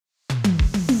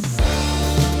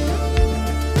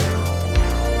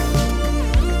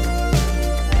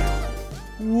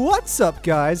What's up,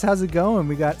 guys? How's it going?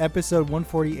 We got episode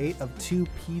 148 of Two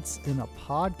Pete's in a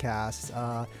Podcast.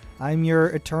 I'm your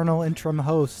eternal interim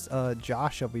host,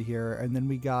 Josh over here. And then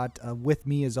we got with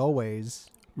me, as always,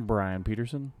 Brian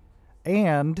Peterson.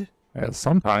 And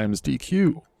sometimes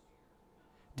DQ.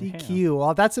 DQ.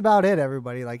 Well, that's about it,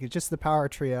 everybody. Like, it's just the power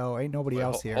trio. Ain't nobody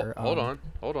else here. Hold on.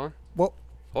 Well,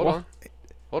 Hold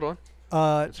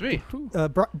on. It's me.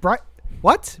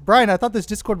 What? Brian, I thought this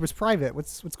Discord was private.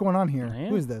 What's going on here? Man,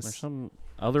 Who is this? There's some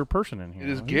other person in here. It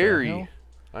is Who the Gary. hell?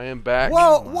 I am back.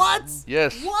 Whoa, what?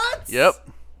 Yes. What?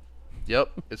 Yep.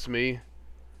 It's me.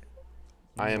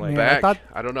 I am Man, back.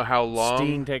 I don't know how long.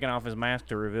 Steen taking off his mask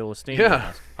to reveal his Steen Yeah.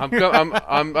 mask.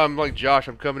 I'm like Josh.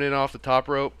 I'm coming in off the top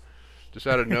rope, just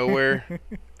out of nowhere.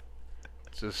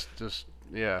 just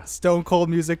yeah. Stone cold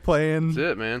music playing. That's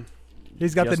it, man.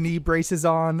 He's got the knee braces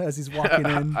on as he's walking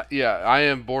in. Yeah, I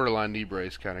am borderline knee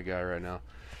brace kind of guy right now.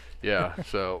 Yeah,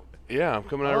 so yeah, I'm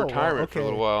coming out of retirement for a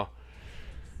little while.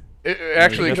 It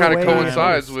actually kind of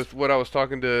coincides with what I was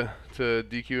talking to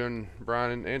DQ and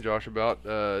Brian and Josh about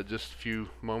just a few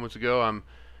moments ago. I'm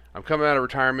coming out of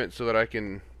retirement so that I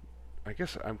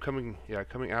guess I'm coming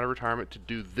out of retirement to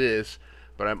do this,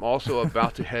 but I'm also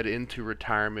about to head into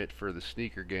retirement for the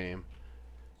sneaker game.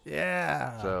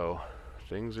 Yeah. So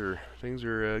things are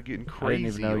getting crazy. I didn't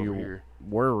even know you here.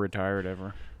 were retired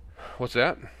ever. What's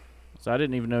that? So I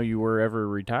didn't even know you were ever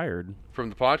retired. From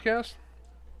the podcast?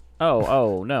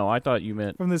 Oh, no, I thought you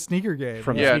meant from the sneaker game.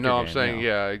 From the yeah, sneaker no, I'm game, saying no.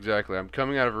 yeah, exactly. I'm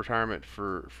coming out of retirement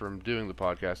from doing the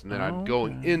podcast, and then I'm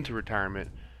going into retirement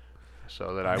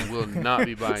so that I will not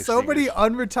be buying so many sneakers.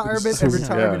 unretirement and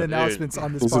retirement Yeah, announcements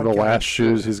on this These podcast. are the last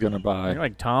shoes he's going to buy. You're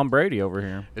like Tom Brady over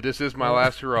here. This is my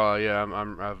last hurrah. Yeah,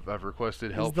 I've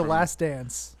requested This help is the from, last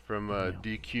dance. from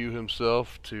DQ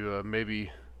himself to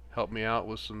maybe help me out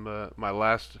with some my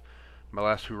last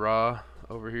hurrah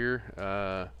over here.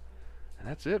 And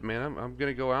that's it, man. I'm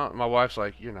gonna go out. My wife's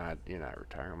like, "You're not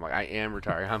retiring." I'm like, "I am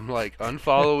retiring." I'm like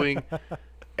unfollowing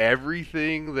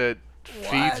everything that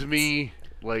feeds me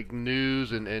like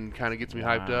news and kind of gets me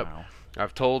hyped up. Wow.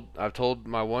 I've told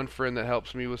my one friend that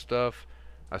helps me with stuff.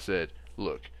 I said,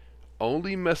 "Look,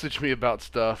 only message me about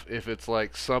stuff if it's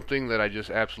like something that I just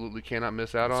absolutely cannot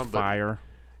miss out on." Fire.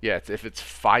 But yeah, if it's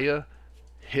fire,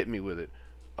 hit me with it.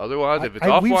 Otherwise, if it's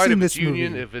we've Off-White, seen if it's this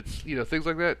Union, movie. if it's things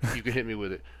like that, you can hit me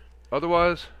with it.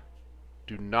 Otherwise,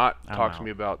 do not talk to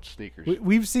me about sneakers.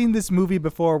 We've seen this movie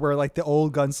before where like the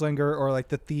old gunslinger or like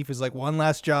the thief is like, one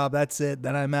last job, that's it,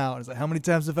 then I'm out. It's like, how many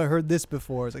times have I heard this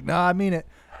before? It's like, no, I mean it.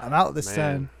 I'm out this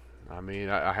time. I mean,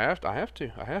 I have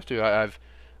to.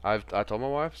 I told my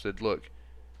wife, I said, look,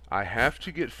 I have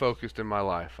to get focused in my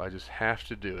life. I just have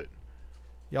to do it.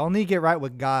 Y'all need to get right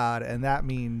with God, and that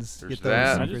means There's get those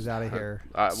that. sneakers out of here.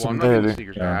 I'm not getting the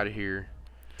sneakers out of here.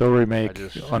 They'll remake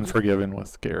Unforgiven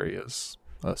with Gary as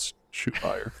a shoe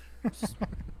buyer.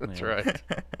 That's Yeah. right.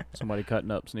 Somebody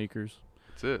cutting up sneakers.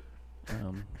 That's it.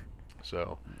 So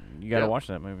So you got to watch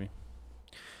that movie.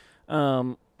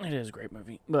 It is a great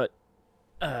movie, but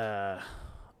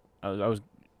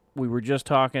we were just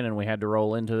talking and we had to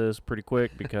roll into this pretty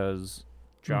quick because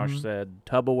Josh said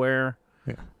Tupperware.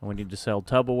 Yeah. And we need to sell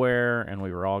Tupperware, and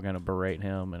we were all going to berate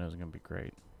him, and it was going to be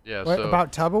great. yeah. What, So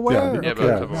about Tupperware? Yeah, Okay,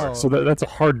 about Tupperware. no. So that's a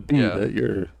hard D Yeah. that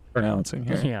you're pronouncing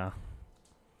here. Yeah.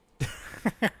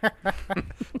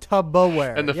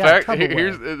 Tupperware. and the Yeah, fact Tupperware.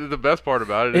 here's the best part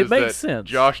about it It is makes that sense.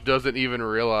 Josh doesn't even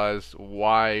realize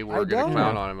why we're going don't. to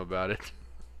clown on him about it.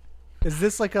 Is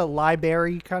this like a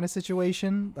library kind of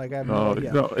situation? Like I'm No,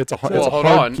 yeah. no, it's a Well, it's a hold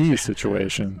hard on. key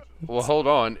situation. Well, hold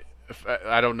on.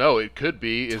 I don't know. It could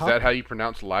be. Is Tup- that how you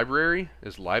pronounce library?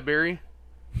 Is library?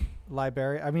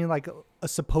 Library. I mean, like a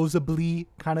supposedly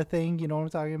kind of thing. You know what I'm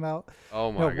talking about?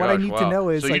 Oh my No, gosh! what I need to wow. know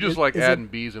is, so like, you just is like it- adding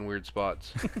bees in weird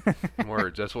spots.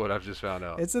 Words. That's what I've just found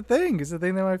out. It's a thing. It's a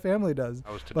thing that my family does.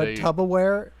 I was But today.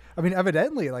 Tupperware. I mean,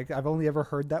 evidently, like I've only ever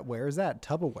heard that. Where is that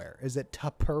Tupperware? Is it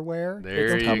Tupperware? There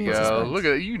Don't tell me you it's go. suspense. Look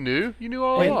at it. You knew. You knew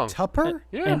all Wait, along. Tupper?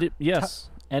 Yeah. And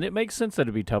and it makes sense that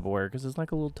it'd be Tupperware because it's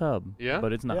like a little tub. Yeah?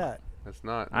 But it's not. Yeah. That's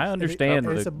not. I understand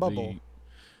it's the, a bubble.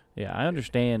 yeah, I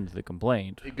understand the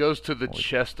complaint. It goes to the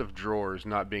chest of drawers,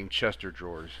 not being Chester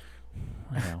drawers.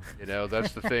 You know. You know,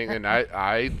 that's the thing. And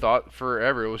I thought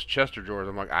forever it was Chester drawers.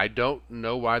 I'm like, I don't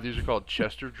know why these are called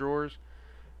Chester drawers,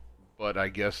 but I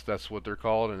guess that's what they're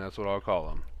called, and that's what I'll call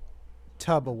them.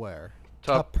 Tupperware.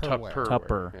 Tupperware. Tupperware.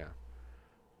 Tupper. Yeah.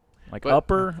 Like But-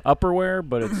 upperwear,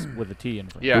 but it's with a T in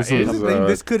front. Yeah. This and- is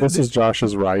This this is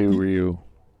Josh's Ryu Ryu.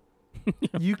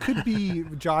 You could be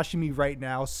joshing me right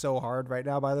now so hard right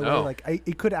now, by the way. No. Like,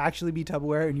 it could actually be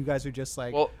Tupperware, and you guys are just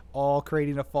like Well, all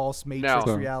creating a false matrix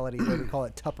Now- reality where we call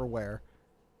it Tupperware.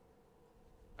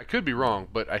 I could be wrong,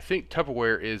 but I think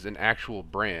Tupperware is an actual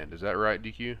brand. Is that right,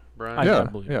 DQ, Brian?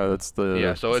 Yeah, that's the.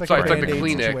 Yeah, so it's like the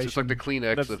Kleenex. It's like the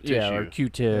Kleenex of tissue. Yeah, or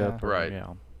Q-tip. Yeah. Right.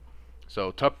 Yeah.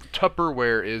 So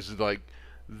Tupperware is like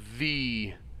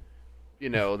the,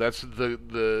 that's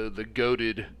the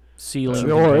goated. Sealing.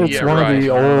 It's one of the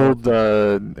old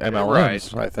Right.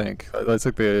 MLMs, I think. That's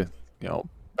like the,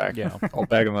 back in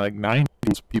the like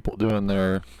 90s, people doing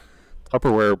their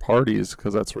Tupperware parties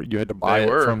because that's where you had to buy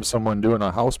it from someone doing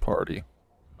a house party.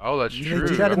 Oh, that's You true.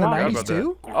 did that in the I forgot 90s about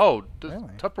too? that. Oh, Really?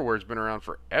 Tupperware's been around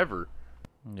forever.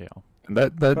 Yeah. And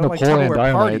that But like Napoleon Tupperware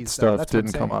Dynamite parties, though, stuff that's what I'm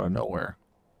didn't come saying. out of nowhere.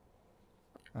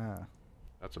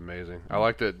 That's amazing. I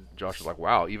like that Josh was like,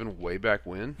 wow, even way back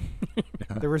when?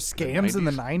 There were scams in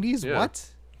the 90s? Yeah. What?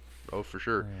 Oh, for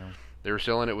sure. Yeah. They were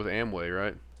selling it with Amway,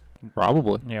 right?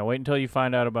 Probably. Yeah, wait until you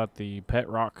find out about the pet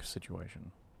rock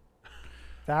situation.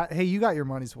 Hey, you got your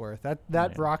money's worth. That Yeah.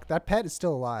 rock, that pet is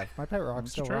still alive. My pet rock's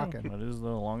It's still true. rocking. That is the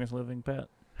longest living pet.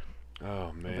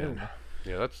 Oh, man. Available.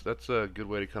 Yeah, that's a good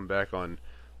way to come back on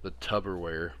the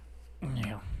Tupperware.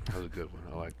 Yeah. That was a good one.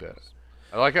 I like that.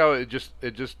 I like how it just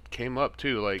came up,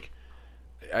 too. Like,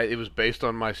 it was based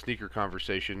on my sneaker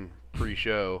conversation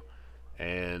pre-show,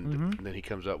 and then he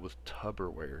comes up with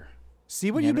Tupperware.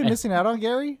 See what Yeah, you've been man. missing out on,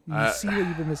 Gary? You see what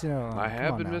you've been missing out on. I Come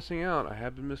have on been now.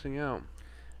 missing out.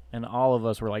 And all of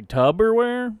us were like,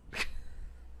 Tupperware?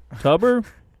 Tubber?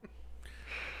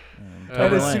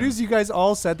 And as soon as you guys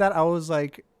all said that, I was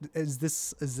like, "Is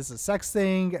this a sex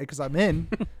thing?" Because I'm in.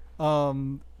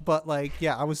 But like,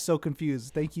 yeah, I was so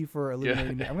confused. Thank you for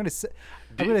illuminating me. I'm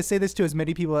gonna say this to as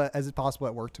many people as possible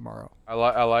at work tomorrow. I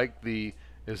like the.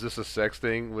 Is this a sex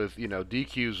thing with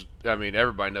DQ's? I mean,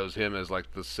 everybody knows him as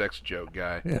like the sex joke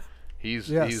guy. Yeah. He's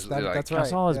That's like, right. I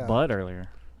saw his yeah. butt earlier.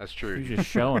 that's He true. was just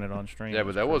showing it on stream. Yeah,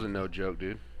 but that wasn't no joke,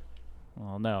 dude.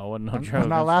 Well, no, it wasn't no I'm joke.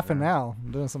 not laughing now.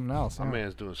 I'm doing something else. My yeah.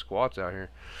 man's doing squats out here.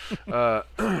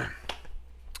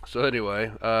 So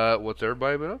anyway, what's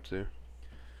everybody been up to?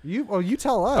 You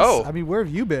tell us. Oh. I mean, where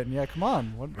have you been? Yeah, come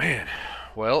on. What? Man,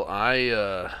 well,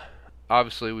 I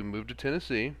obviously we moved to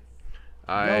Tennessee.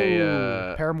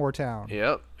 Paramore Town.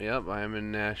 Yep. I am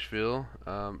in Nashville.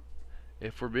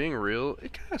 If we're being real,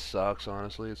 it kind of sucks.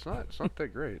 Honestly, it's not that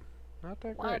great. Not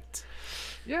that great. What?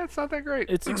 Yeah, it's not that great.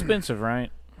 It's expensive,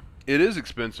 right? It is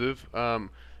expensive.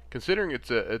 Considering it's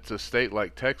a state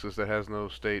like Texas that has no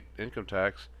state income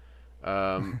tax.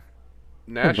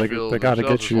 Nashville, they got to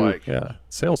themselves get is you. like,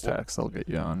 Sales tax. They'll get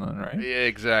you on, then, right? yeah,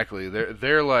 exactly.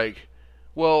 They're like,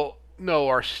 well, no,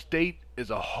 our state as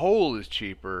a whole is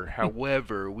cheaper.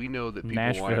 However, we know that people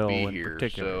want to Nashville be in here,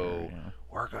 particular, so yeah.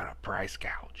 we're gonna price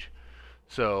gouge.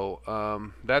 So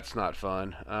that's not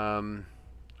fun.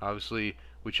 Obviously,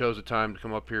 we chose a time to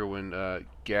come up here when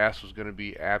gas was going to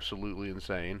be absolutely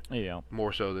insane, Yeah.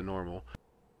 more so than normal.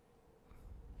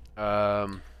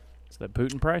 It's that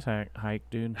Putin price hike,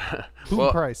 dude. Putin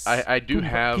Well, price. I do Putin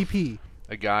have PP.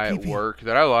 a guy at PP. work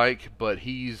that I like, but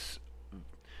he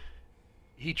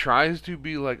tries to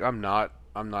be like, I'm not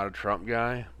a Trump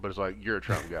guy, but it's like, you're a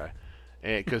Trump guy,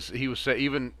 and because he was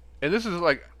and this is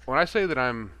like, when I say that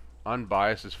I'm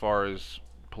unbiased as far as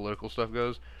political stuff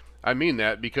goes, I mean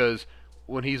that, because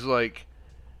when he's like,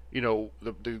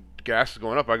 the gas is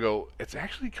going up, I go, it's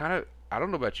actually kind of, I don't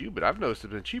know about you, but I've noticed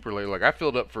it's been cheaper lately. Like, I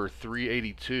filled up for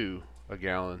 $3.82 a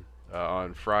gallon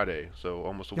on Friday, so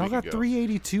almost a Y'all week got ago.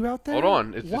 382 out there? Hold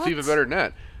on, it's What? even better than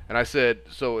that. And I said,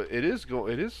 so it is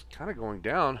kind of going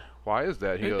down. Why is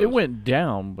that? He goes, It went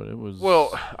down, but it was.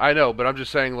 well, I know, but I'm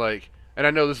just saying, like, and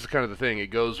I know this is kind of the thing. It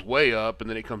goes way up and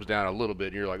then it comes down a little bit,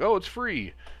 and you're like, oh, it's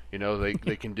free.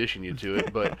 They condition you to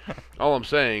it. But all I'm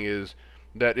saying is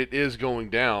that it is going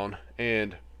down.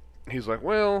 And he's like,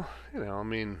 well, I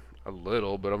mean, a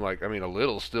little, but I'm like, I mean, a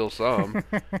little still some.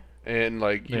 And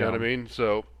like, you know what I mean?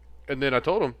 So, and then I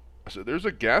told him, I said, there's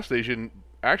a gas station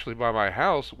actually by my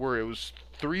house where it was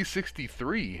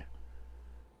 $3.63.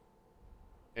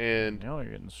 And Y'all are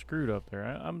getting screwed up there.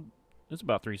 It's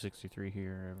about 363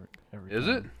 here every is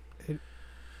it? time.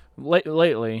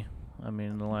 Lately, I mean,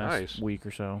 in the last Nice. week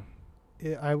or so.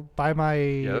 By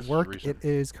my that's work, recent. it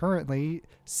is currently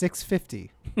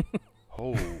 650.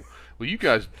 Oh, well, you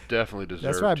guys definitely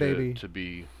deserve right, to, baby. to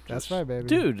be. That's just- right, baby.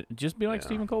 Dude, just be like Yeah.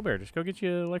 Stephen Colbert. Just go get you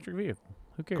an electric vehicle.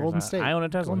 Who cares? Golden State. I own a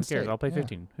Tesla. Golden Who cares? State, I'll pay yeah.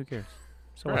 15. Who cares?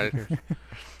 So Right. what? Who cares?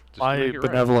 Just My make it right.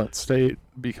 benevolent state,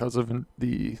 because of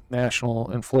the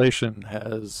national inflation,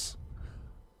 has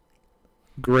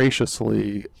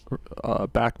graciously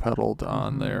backpedaled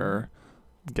on their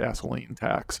gasoline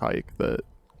tax hike that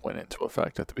went into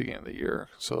effect at the beginning of the year.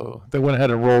 So they went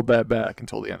ahead and rolled that back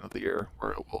until the end of the year,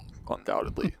 where it will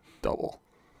undoubtedly double.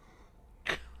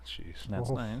 Jeez. That's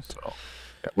nice. So,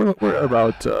 yeah, we're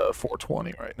about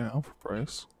 $4.20 right now for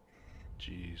price.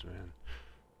 Jeez,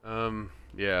 man.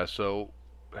 Yeah. So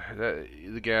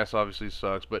the gas obviously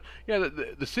sucks, but yeah,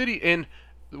 the city, and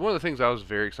one of the things I was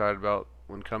very excited about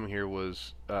when coming here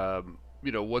was,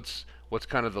 what's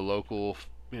kind of the local,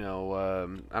 I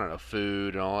don't know,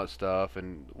 food and all that stuff,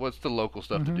 and what's the local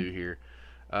stuff to do here.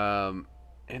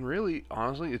 And really,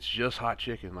 honestly, it's just hot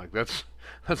chicken. Like that's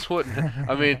what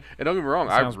I mean. And don't get me wrong,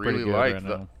 I really like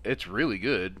it's really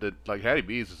good. That like Hattie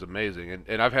B's is amazing.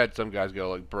 And I've had some guys go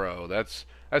like, bro, that's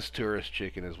tourist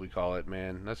chicken as we call it,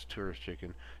 man. That's tourist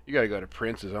chicken. You gotta go to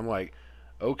Prince's. I'm like,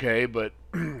 okay, but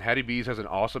Hattie B's has an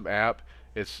awesome app.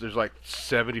 There's like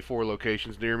 74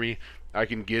 locations near me. I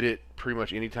can get it pretty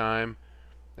much anytime.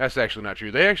 That's actually not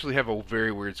true. They actually have a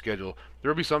very weird schedule.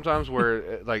 There'll be sometimes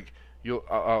where like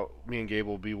me and Gabe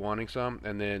will be wanting some,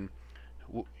 and then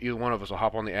either one of us will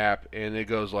hop on the app, and it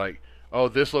goes like, oh,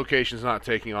 this location's not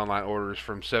taking online orders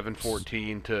from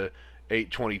 7:14 to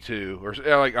 8:22, or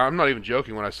like I'm not even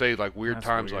joking when I say like weird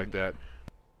times like that.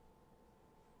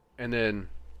 And then,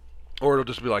 or it'll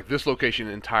just be like this location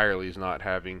entirely is not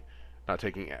taking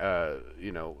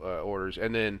orders,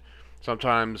 and then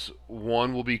sometimes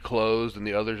one will be closed and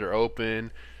the others are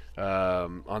open.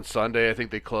 On Sunday, I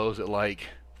think they close at like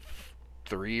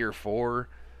 3 or 4.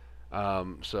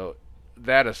 So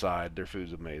that aside, their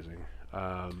food's amazing.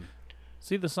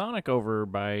 See, the Sonic over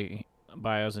by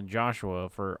us in Joshua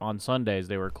on Sundays,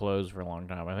 they were closed for a long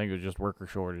time. I think it was just worker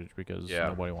shortage because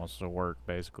nobody wants to work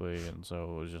basically, and so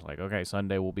it was just like, okay,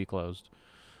 Sunday will be closed.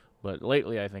 But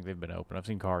lately, I think they've been open. I've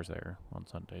seen cars there on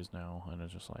Sundays now, and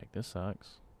it's just like, this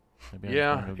sucks. Maybe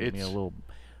I'm going to give me a little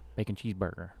bacon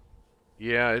cheeseburger.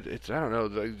 Yeah, it's I don't know,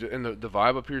 and the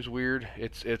vibe up here is weird.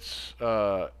 It's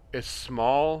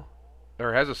small,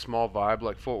 or has a small vibe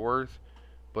like Fort Worth,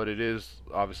 but it is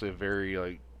obviously a very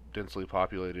like densely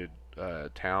populated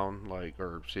town, like,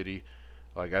 or city.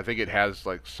 Like I think it has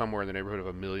like somewhere in the neighborhood of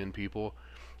 1 million people,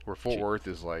 where Fort Worth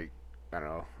is like, I don't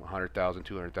know, 100,000,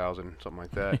 200,000, something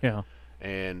like that. Yeah.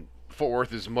 And Fort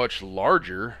Worth is much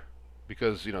larger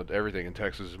because everything in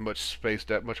Texas is much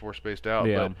more spaced out.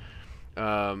 Yeah.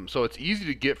 But so it's easy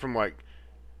to get from like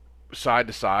side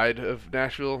to side of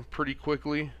Nashville pretty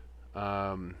quickly.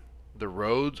 The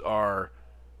roads are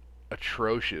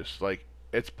atrocious. Like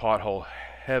it's pothole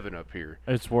heaven up here.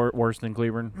 It's worse than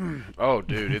Cleburne. Oh,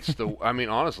 dude, it's I mean,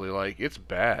 honestly, like it's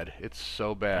bad. It's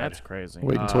so bad. That's crazy.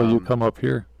 Wait until you come up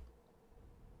here.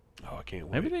 Oh, I can't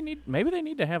wait. Maybe they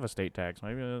need to have a state tax.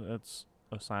 Maybe that's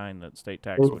a sign that state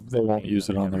tax would. They won't use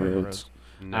it on the roads.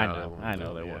 No, I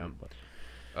know they wouldn't. But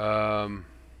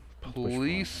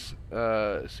police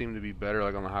seem to be better,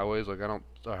 like on the highways. Like I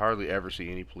hardly ever see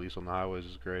any police on the highways.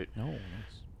 It's great. No.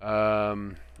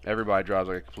 Everybody drives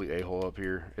like a complete a-hole up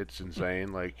here. It's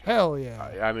insane. Like hell yeah.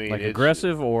 I mean, like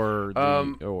aggressive or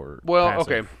well,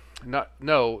 passive? okay,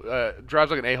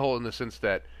 drives like an a-hole in the sense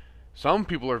that some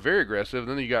people are very aggressive.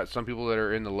 Then you got some people that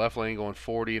are in the left lane going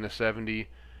 40 and a 70.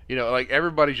 Like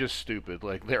everybody's just stupid.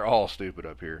 Like they're all stupid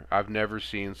up here. I've never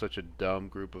seen such a dumb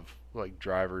group of like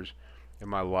drivers in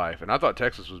my life. And I thought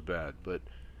Texas was bad, but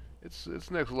it's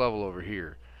next level over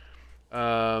here.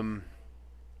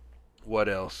 What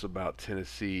else about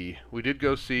Tennessee? We did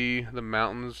go see the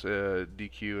mountains.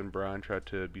 DQ and Brian tried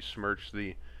to besmirch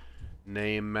the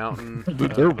name mountain.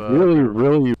 They're really,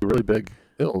 really, really big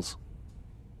hills.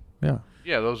 Yeah.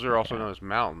 Yeah, those are also known as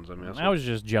mountains. I mean, I was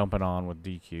just jumping on with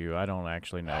DQ. I don't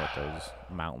actually know what those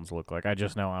mountains look like. I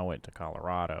just know I went to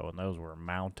Colorado, and those were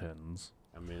mountains.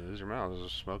 I mean, these are mountains.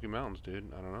 Those are Smoky Mountains,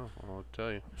 dude. I don't know. I don't know what to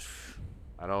tell you.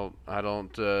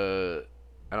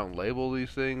 I don't label these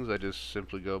things. I just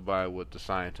simply go by what the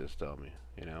scientists tell me.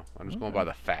 I'm just going by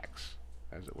the facts,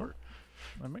 as it were.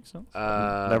 That makes sense.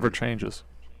 Never changes.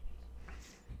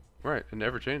 Right, it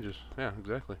never changes. Yeah,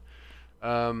 exactly.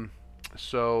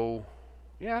 So,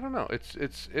 yeah, I don't know.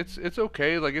 It's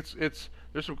okay. Like there's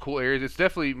some cool areas. It's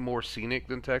definitely more scenic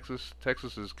than Texas.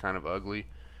 Texas is kind of ugly,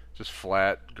 just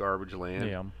flat garbage land.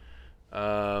 Yeah.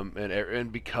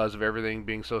 And because of everything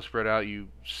being so spread out, you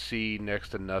see next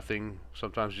to nothing.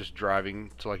 Sometimes just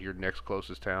driving to like your next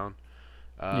closest town.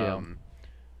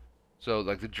 So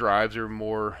like the drives are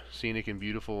more scenic and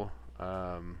beautiful.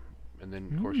 And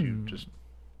then of course you just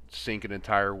sink an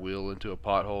entire wheel into a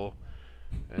pothole,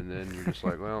 and then you're just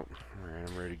like, well, all right,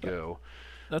 I'm ready to go.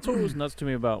 That's what was nuts to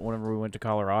me about whenever we went to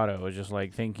Colorado. It was just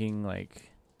like thinking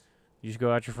like you just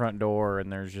go out your front door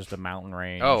and there's just a mountain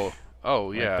range.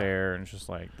 Oh yeah. Right there, and it's just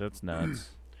like that's nuts.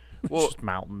 Well, it's just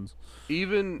mountains.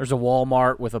 Even there's a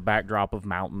Walmart with a backdrop of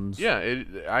mountains. Yeah,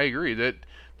 I agree that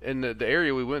in the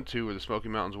area we went to where the Smoky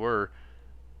Mountains were,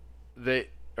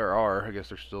 or are. I guess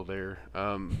they're still there.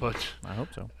 But I hope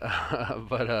so.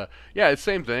 Yeah, it's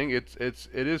same thing. It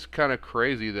is kind of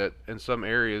crazy that in some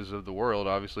areas of the world,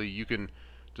 obviously, you can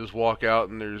just walk out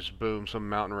and there's boom, some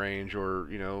mountain range or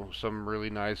some really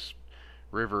nice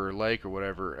river or lake or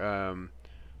whatever.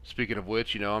 Speaking of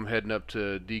which, I'm heading up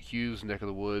to DQ's neck of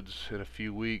the woods in a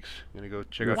few weeks. I'm gonna go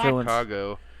check out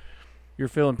Chicago. You're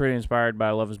feeling pretty inspired by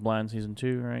Love Is Blind season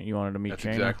 2, right? You wanted to meet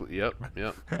Shane. Exactly. Yep.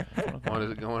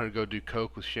 wanted to go do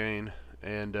coke with Shane,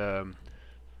 and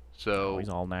so he's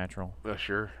all natural.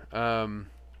 Sure.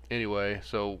 Anyway,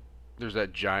 so there's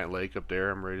that giant lake up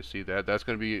there. I'm ready to see that. That's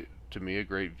going to be, to me, a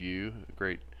great view, a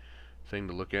great thing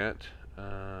to look at. I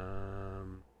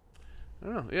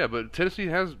don't know. Yeah, but Tennessee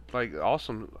has like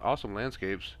awesome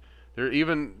landscapes.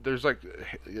 There's like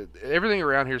everything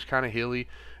around here is kind of hilly,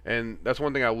 and that's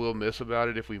one thing I will miss about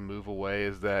it if we move away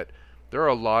is that there are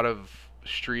a lot of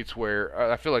streets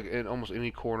where I feel like in almost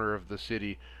any corner of the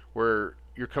city where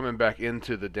you're coming back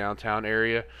into the downtown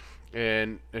area,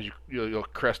 and as you'll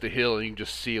crest a hill and you can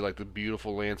just see like the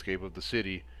beautiful landscape of the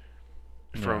city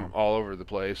from all over the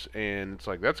place, and it's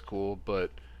like that's cool,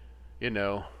 but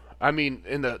I mean,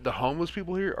 and the homeless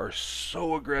people here are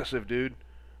so aggressive, dude.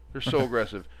 They're so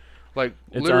aggressive. Like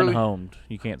it's literally, unhomed.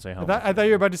 You can't say homeless. I thought you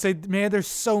were about to say, "Man, they're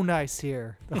so nice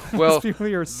here." Well, people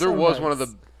here are so there was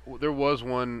nice. there was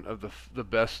one of the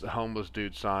best homeless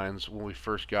dude signs when we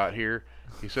first got here.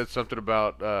 He said something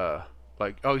about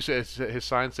he said his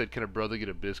sign said, "Can a brother get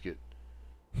a biscuit?"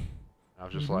 I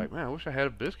was just like, man, I wish I had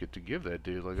a biscuit to give that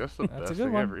dude. Like that's the best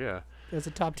thing ever. Yeah, it's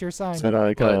a top tier sign. Is that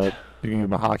like you can give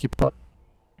him a hockey puck?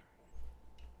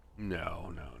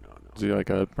 No. Is he like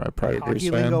a Predators Hockey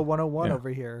fan? lingo 101 over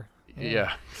here.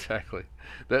 Yeah, exactly.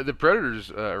 The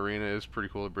Predators arena is pretty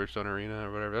cool. The Bridgestone Arena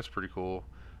or whatever. That's pretty cool.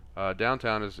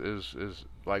 Downtown is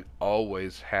like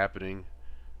always happening,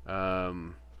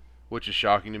 which is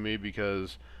shocking to me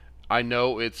because I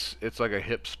know it's like a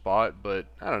hip spot, but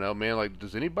I don't know, man. Like,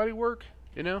 does anybody work?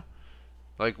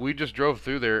 Like we just drove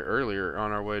through there earlier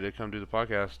on our way to come do the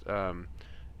podcast,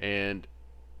 and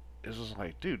it was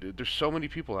like, dude, there's so many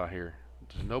people out here.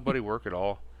 Does nobody work at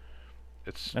all?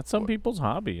 That's some people's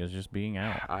hobby is just being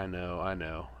out. I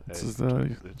know. This is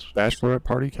the bachelorette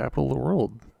party capital of the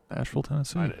world, Nashville,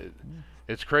 Tennessee.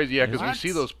 It's crazy, yeah, because we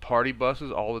see those party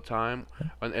buses all the time,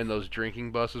 and those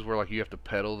drinking buses where like you have to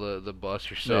pedal the bus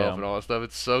yourself and all that stuff.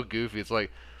 It's so goofy. It's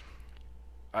like,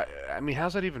 I mean,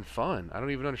 how's that even fun? I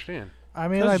don't even understand. I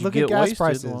mean, like, look at gas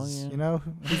prices.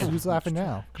 Who's laughing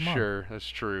now? Come on. Sure, that's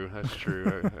true.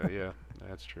 Yeah,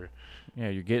 that's true. Yeah,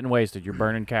 you're getting wasted. You're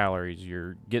burning calories.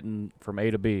 You're getting from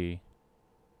A to B.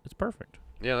 It's perfect.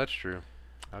 Yeah, that's true.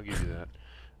 I'll give you that.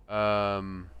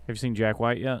 Have you seen Jack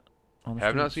White yet?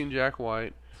 Have not seen Jack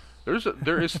White. There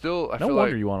is still. No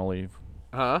wonder you want to leave.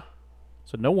 Huh?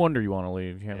 So no wonder you want to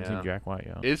leave. You haven't seen Jack White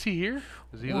yet. Is he here?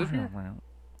 Does he live here? Man.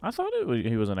 I thought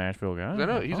he was a Nashville guy.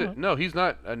 No, he's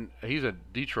not. He's a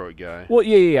Detroit guy. Well,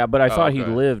 yeah, but I thought he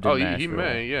lived in Nashville. He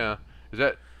may, yeah. Is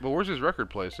that? Well, where's his record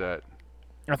place at?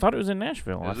 I thought it was in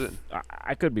Nashville. Is it?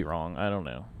 I could be wrong. I don't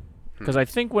know. Because I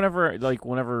think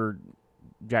whenever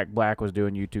Jack Black was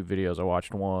doing YouTube videos, I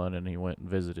watched one, and he went and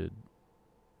visited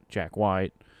Jack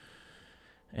White.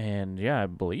 And, yeah, I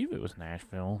believe it was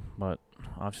Nashville. But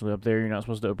obviously up there, you're not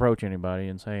supposed to approach anybody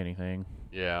and say anything.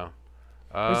 Yeah.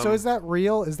 So is that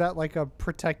real? Is that like a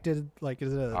protected, like,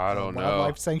 is it a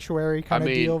wildlife sanctuary kind of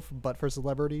deal, but for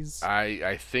celebrities?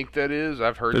 I think that is.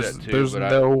 I've heard that too. There's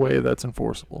no way that's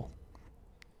enforceable.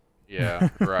 Yeah,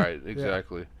 right,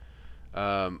 exactly.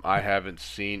 I haven't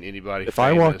seen anybody. If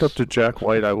I walked up to Jack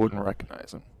White, I wouldn't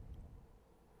recognize him.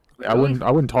 I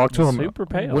wouldn't talk to him. Super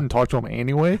pale. I wouldn't talk to him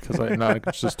anyway because I'm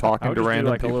not just talking to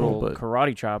random people. I would do like a little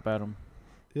karate chop at him.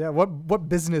 Yeah, what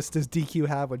business does DQ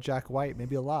have with Jack White?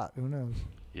 Maybe a lot. Who knows?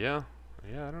 Yeah,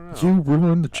 I don't know. You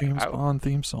ruined the James Bond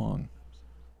theme song.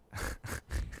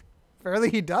 Apparently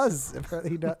he does.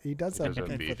 He does have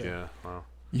beef. Yeah. Wow.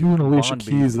 You and Alicia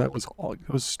Keys, that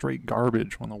was straight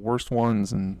garbage. One of the worst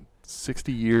ones in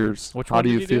 60 years. How do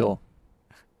you feel?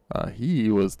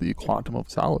 He was the Quantum of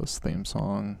Solace theme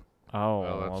song. Oh,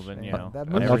 well then, you know.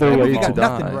 Another Way to Die.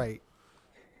 Nothing right.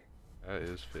 That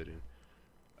is fitting.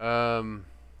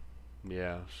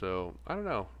 Yeah, so I don't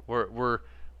know.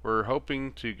 We're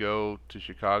hoping to go to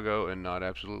Chicago and not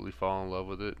absolutely fall in love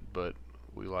with it, but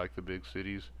we like the big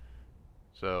cities.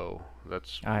 So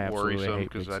that's worrisome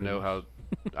because I know how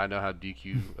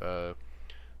DQ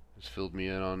has filled me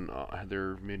in on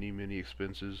their many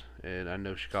expenses, and I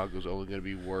know Chicago's only going to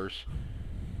be worse.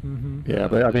 Mm-hmm. Yeah,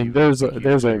 but I mean, there's a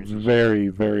very,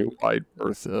 very wide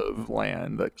berth of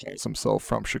land that calls himself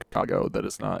from Chicago that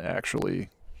is not actually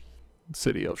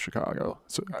city of Chicago,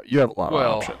 so you have a lot of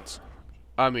options.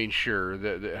 I mean, sure.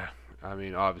 I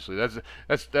mean, obviously,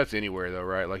 that's anywhere though,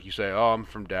 right? Like you say, oh, I'm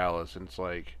from Dallas, and it's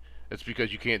like it's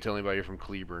because you can't tell anybody you're from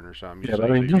Cleburne or something. Yeah,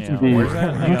 but I mean, you can be.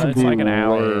 It's like an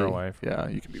hour away. Yeah,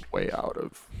 you can be way out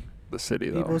of the city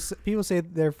though. People say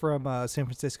they're from San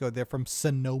Francisco. They're from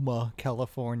Sonoma,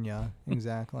 California.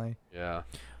 Exactly. Yeah.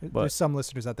 There's some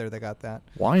listeners out there that got that.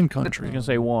 Wine country. I was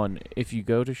gonna say if you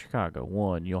go to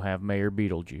Chicago, you'll have Mayor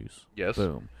Beetlejuice. Yes.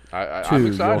 Boom. I'm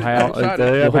excited. You'll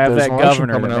have that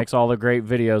governor that makes all the great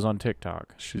videos on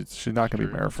TikTok. She's not going to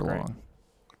be mayor for long.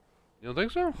 You don't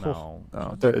think so?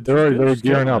 No. They're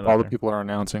gearing up. All the people are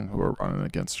announcing who are running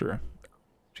against her.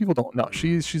 People don't know.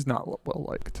 She's not well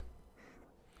liked.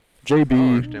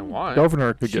 JB,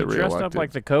 governor, could get reelected. She dressed up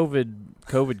like the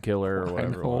COVID killer or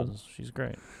whatever it was. She's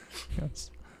great. Yes.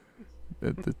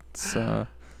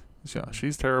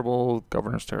 She's terrible.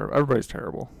 Governor's terrible. Everybody's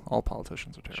terrible. All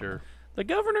politicians are terrible. Sure. The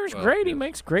governor's great. He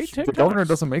makes great TikToks. The governor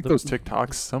doesn't make those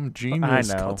TikToks. Some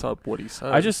genius cuts up what he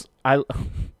says. I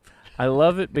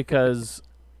love it because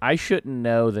I shouldn't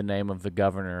know the name of the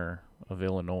governor of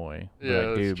Illinois.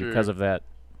 Yeah, I do because of that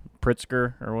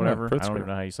Pritzker or whatever. Yeah, Pritzker. I don't even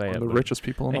know how you say it. The richest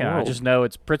people in the world. I just know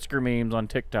it's Pritzker memes on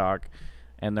TikTok,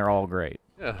 and they're all great.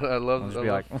 Yeah, I love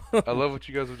what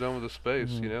you guys have done with the space.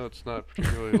 You know, it's not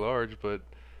particularly large, but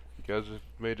you guys have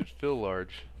made it feel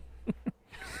large.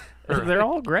 They're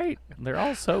all great. They're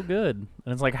all so good.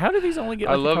 And it's like, how do these only get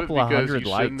like a couple of hundred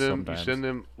likes sometimes? You send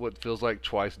them what feels like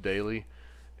twice daily.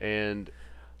 And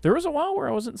there was a while where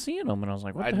I wasn't seeing them, and I was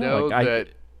like, what the hell? I know that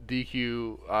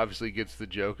DQ obviously gets the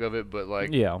joke of it, but like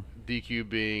DQ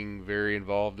being very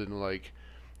involved in like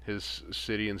his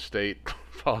city and state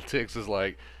politics is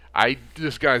like,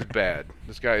 this guy's bad.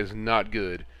 This guy is not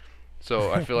good.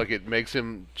 So I feel like it makes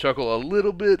him chuckle a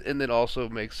little bit, and then also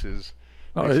makes his...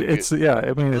 I mean,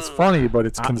 it's funny, but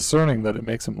it's concerning that it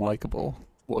makes him likable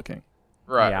looking.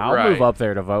 Right. Yeah, I'll move up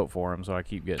there to vote for him, so I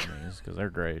keep getting these because they're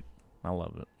great. I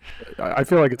love it. I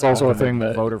feel like it's also a thing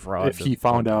that voter fraud if he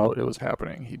found out it was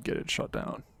happening, he'd get it shut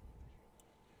down.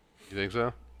 You think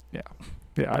so? Yeah.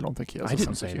 Yeah, I don't think he has. I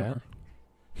didn't say that.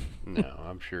 No,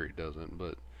 I'm sure he doesn't.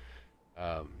 But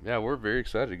yeah, we're very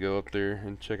excited to go up there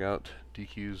and check out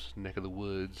DQ's neck of the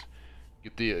woods.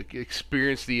 Get the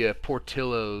experience the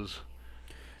Portillo's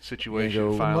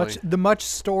situation finally. The much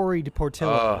storied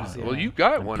Portillo's. Well, you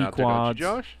got one out there, don't you,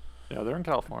 Josh? Yeah, they're in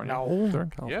California. No. They're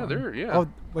in California. Yeah. Oh,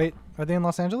 wait. Are they in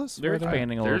Los Angeles? They're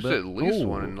expanding a little bit. There's at least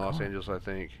one in Los Angeles, I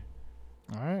think.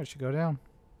 All right, I should go down.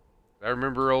 I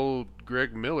remember old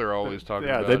Greg Miller always talking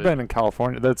about it. Yeah, they've been in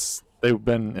California. They've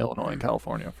been in Illinois and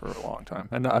California for a long time.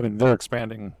 And I mean, they're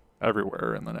expanding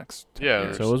everywhere in the next 10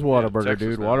 years. So is Whataburger,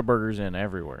 dude. Whataburger's in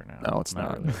everywhere now. No, it's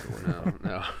not. Really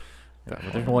no.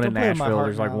 There's one in Nashville.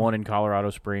 There's like one in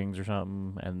Colorado Springs or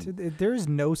something. And there's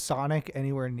no Sonic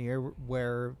anywhere near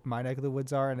where my neck of the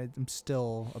woods are, and I'm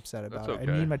still upset about it.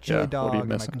 I need my chili dog and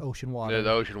my ocean water. Yeah, the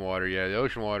ocean water. Yeah, the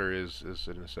ocean water is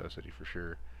a necessity for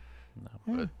sure.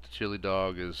 No. But the chili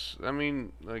dog is. I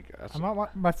mean, like. I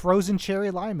want my frozen cherry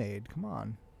limeade. Come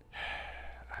on.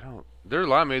 Their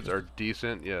limeades are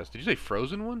decent. Yes. Did you say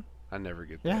frozen one? I never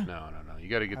get that. Yeah. No. You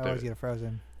got to get that. I always get a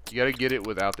frozen. You got to get it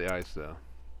without the ice though.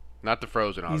 Not the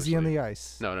frozen, obviously. Easy on the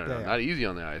ice. No, not easy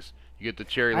on the ice. You get the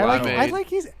cherry limeade.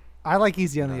 I like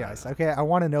easy on the ice. Okay, I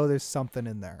want to know there's something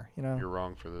in there. You know. You're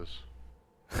wrong for this.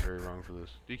 Very wrong for this.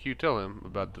 DQ, tell him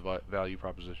about the value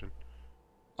proposition.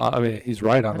 I mean, he's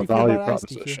right on the value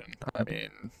proposition. I mean,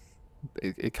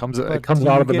 it comes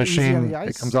out of the machine.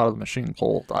 It comes out of the machine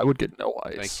cold. I would get no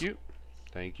ice.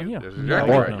 Thank you. Yeah. That's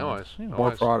exactly right. No ice. More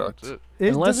product.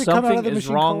 Unless something is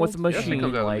wrong with the machine. Yes, it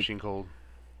comes out of the machine cold.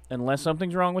 Unless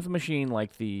something's wrong with the machine,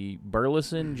 like the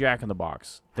Burleson Jack in the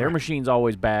Box, their machine's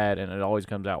always bad and it always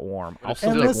comes out warm. I'll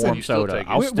still take warm soda.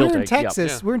 We're in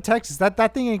Texas. We're in Texas.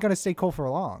 That thing ain't gonna stay cold for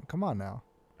long. Come on now.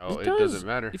 Oh, it doesn't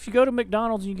matter. If you go to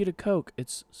McDonald's and you get a Coke,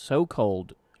 it's so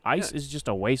cold. Ice is just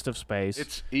a waste of space.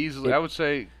 It's easily. I would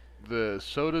say the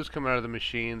sodas come out of the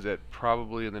machines at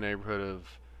probably in the neighborhood of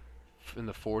in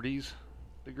the 40s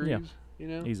degrees. Yeah, you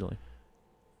know, easily.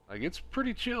 Like it's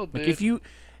pretty chilled. Dude. Like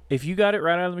if you got it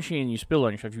right out of the machine and you spill it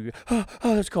on yourself, you go,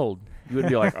 oh, that's cold. You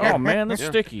wouldn't be like, oh, man, that's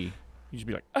sticky. You just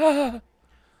be like, ah.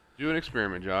 Do an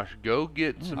experiment, Josh. Go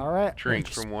get some drinks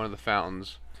from one of the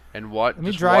fountains and watch. Let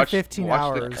me drive 15 watch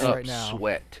hours the cup right now.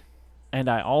 Sweat. And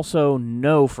I also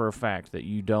know for a fact that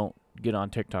you don't get on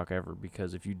TikTok ever,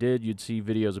 because if you did, you'd see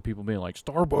videos of people being like,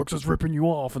 Starbucks is ripping you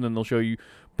off, and then they'll show you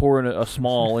pouring a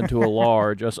small into a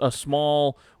large, a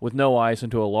small with no ice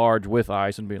into a large with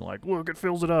ice, and being like, look, it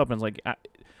fills it up. And it's like,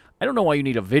 I don't know why you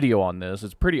need a video on this.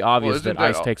 It's pretty obvious that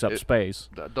ice takes up space.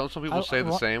 Don't some people say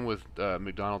the same with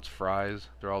McDonald's fries?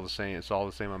 They're all the same. It's all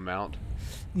the same amount.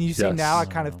 You see, now I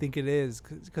kind of think it is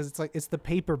because it's the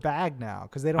paper bag now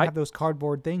because they don't have those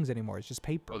cardboard things anymore. It's just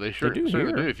paper. Oh, they certainly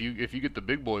do. If you get the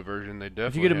big boy version, they definitely.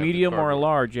 If you get a medium or a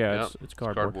large, it's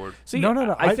cardboard. See,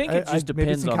 no. I think it just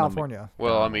depends on California.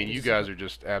 Well, I mean, you guys are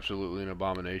just absolutely an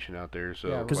abomination out there.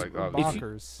 So,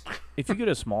 if you get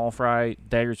a small fry,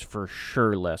 there's for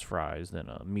sure less fries than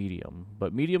a medium.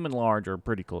 But medium and large are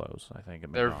pretty close, I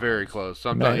think. They're very close.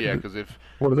 Sometimes, because if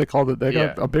what do they call it? They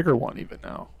got a bigger one even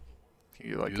now.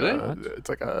 It's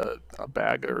like a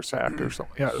bag or a sack or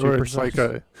something. Yeah, or it's like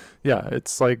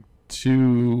it's like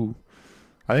two.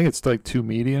 I think it's like two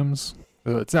mediums.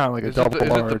 It's not like a double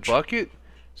large. Is it the bucket?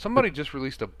 Somebody just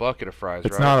released a bucket of fries.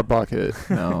 It's not a bucket.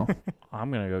 No.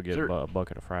 I'm gonna go get a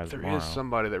bucket of fries tomorrow. There is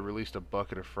somebody that released a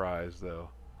bucket of fries though.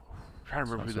 I'm trying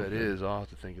to remember who that is. I'll have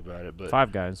to think about it. But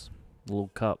Five Guys, little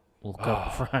cup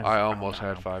of fries. I almost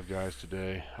had Five Guys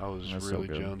today. I was really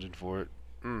jonesing for it.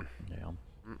 Yeah.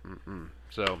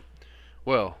 So,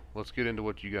 well, let's get into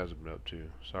what you guys have been up to.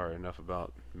 Sorry, enough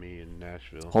about me in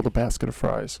Nashville. Hold a basket of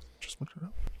fries. Just look it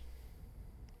up.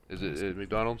 Is it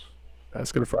McDonald's?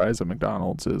 Basket of fries at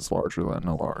McDonald's is larger than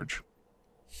a large.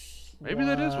 Maybe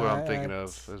that is what I'm thinking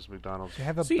of as McDonald's. You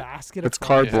have a basket of It's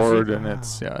cardboard and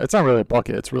it's not really a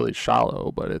bucket. It's really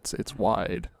shallow, but it's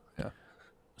wide. Yeah.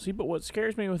 See, but what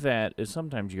scares me with that is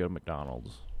sometimes you go to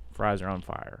McDonald's, fries are on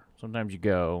fire. Sometimes you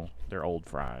go, they're old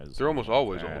fries. They're almost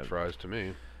always old fries to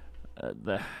me.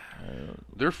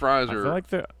 Their fries are like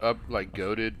up like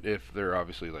goated if they're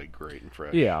obviously like great and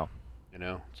fresh. Yeah. You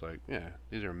know, it's like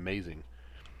these are amazing.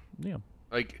 Yeah.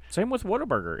 Like same with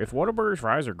Whataburger. If Whataburger's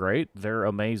fries are great, they're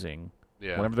amazing.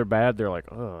 Yeah. Whenever they're bad, they're like,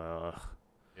 ugh.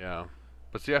 Yeah.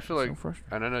 But see, I feel like,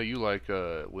 and I know you like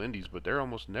Wendy's, but they're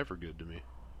almost never good to me.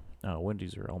 No,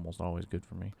 Wendy's are almost always good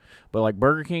for me. But like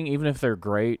Burger King, even if they're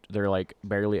great, they're like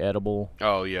barely edible.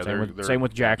 Oh yeah, same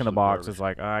with Jack in the Box. It's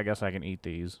like, I guess I can eat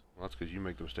these. Well, that's because you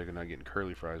make the mistake of not getting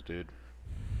curly fries, dude.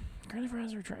 Curly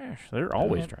fries are trash. They're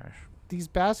always trash. These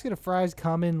basket of fries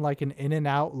come in like an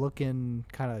In-N-Out looking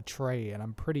kind of tray, and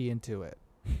I'm pretty into it.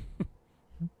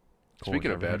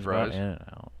 Speaking of bad fries,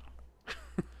 In-N-Out.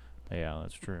 Yeah,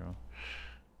 that's true.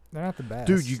 They're not the best.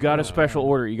 Dude, you got a special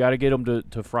order. You got to get them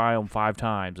to fry them 5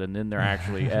 times, and then they're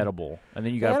actually edible. And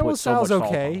then you got to put so much salt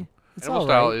on them. Animal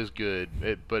style is good,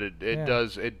 but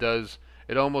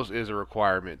it almost is a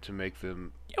requirement to make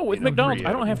them. Yeah, with McDonald's,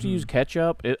 I don't have to use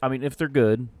ketchup. I mean, if they're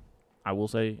good, I will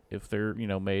say if they're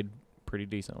made pretty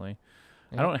decently,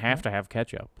 I don't have to have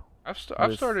ketchup. I've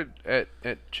started at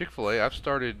Chick-fil-A. I've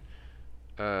started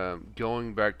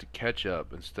going back to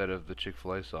ketchup instead of the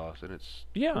Chick-fil-A sauce, and it's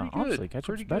honestly,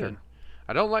 ketchup's better.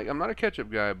 I'm not a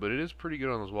ketchup guy, but it is pretty good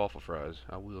on those waffle fries.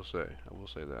 I will say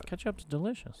that. Ketchup's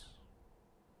delicious.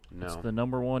 No. It's the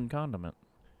 #1 condiment.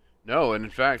 No, and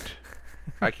in fact,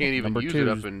 I can't even use it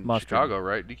up in Chicago,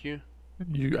 right, DQ?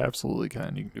 You absolutely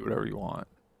can. You can do whatever you want.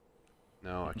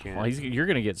 No, I can't. Well, you're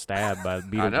going to get stabbed by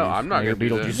Beetlejuice. I know. I'm not going to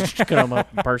do Beetlejuice come up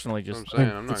personally. Just I'm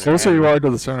saying, I'm not the closer you are to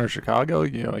the center of Chicago,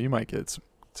 you might get some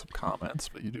comments,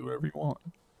 but you do whatever you want.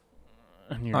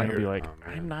 And you're going to be like,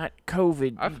 I'm not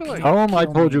COVID. I feel like I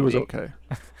told you it was okay.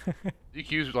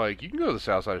 DQ's like, you can go to the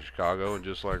south side of Chicago and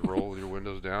just like roll your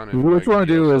windows down. And what you want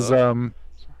to do is,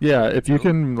 if you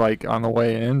can like on the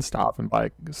way in stop and buy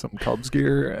some Cubs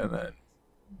gear and then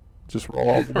just roll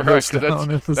all the windows down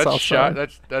into the south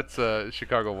side. That's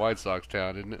Chicago White Sox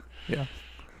town, isn't it? Yeah.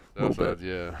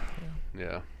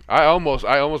 Yeah. I almost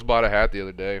bought a hat the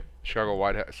other day, Chicago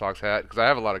White Sox hat, because I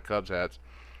have a lot of Cubs hats,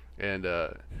 and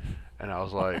I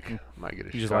was like, I might get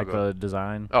a Chicago. You just like the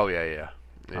design? Oh yeah.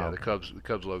 The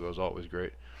Cubs logo is always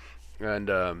great, and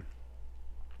I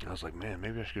was like, man,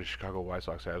 maybe I should get a Chicago White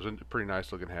Sox hat. It was a pretty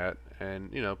nice looking hat,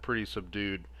 and pretty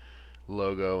subdued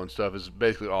logo and stuff. It's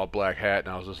basically all black hat,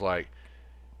 and I was just like,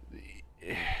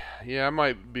 yeah, I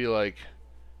might be like,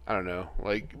 I don't know,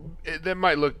 like that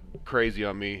might look crazy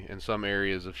on me in some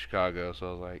areas of Chicago. So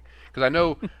I was like, because I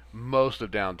know most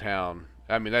of downtown.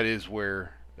 I mean, that is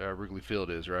where Wrigley Field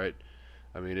is, right?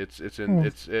 I mean, it's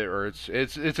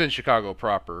in Chicago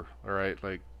proper, all right?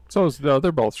 Like, so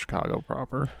they're both Chicago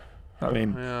proper. I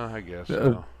mean, yeah, I guess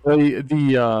so.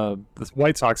 The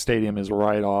White Sox Stadium is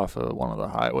right off of one of the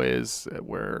highways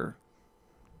where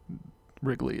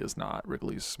Wrigley is not.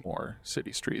 Wrigley's more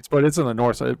city streets, but it's in the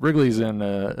north side. Wrigley's in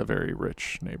a very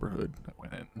rich neighborhood. I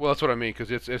went in. Well, that's what I mean,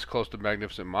 because it's close to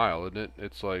Magnificent Mile, isn't it?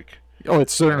 It's like. Oh,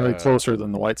 it's certainly closer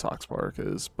than the White Sox Park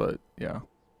is, but yeah.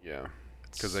 Yeah,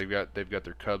 because they've got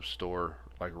their Cubs store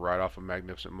like right off of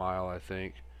Magnificent Mile, I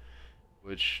think,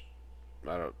 which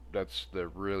That's the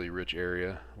really rich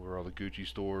area where all the Gucci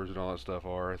stores and all that stuff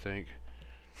are, I think.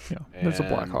 Yeah, there's a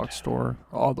Blackhawk store.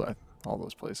 All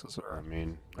those places are. I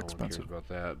mean, expensive. No one cares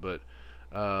about that, but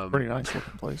pretty nice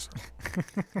looking place.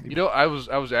 I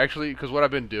was actually, because what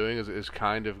I've been doing is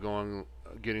kind of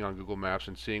getting on Google Maps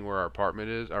and seeing where our apartment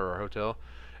is or our hotel,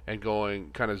 and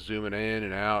going kind of zooming in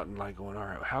and out and like going, all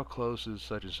right, how close is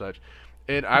such and such,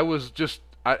 and I was just.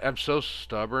 I'm so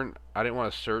stubborn. I didn't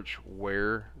want to search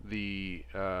where the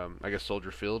I guess Soldier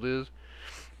Field is,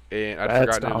 and I'd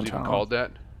forgotten it was even called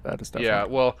that. That is definitely. Yeah,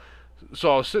 well,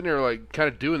 so I was sitting there like kind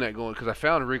of doing that, going because I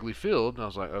found Wrigley Field, and I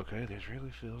was like, okay, there's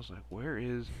Wrigley Field. I was like, where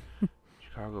is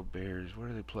Chicago Bears? Where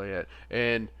do they play at?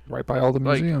 And right by all the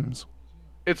museums.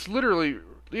 It's literally,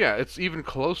 yeah, it's even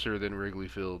closer than Wrigley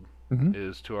Field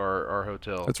is to our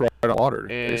hotel. It's right on the water,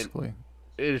 basically.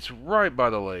 It's right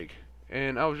by the lake,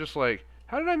 and I was just like,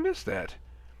 how did I miss that?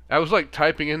 I was like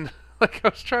typing in, like I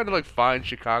was trying to like find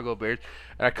Chicago Bears,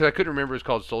 because I couldn't remember it's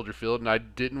called Soldier Field, and I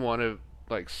didn't want to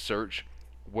like search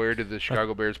where did the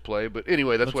Chicago Bears play. But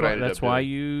anyway, that's what I ended up doing. That's why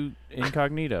you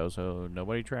incognito, so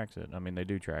nobody tracks it. I mean, they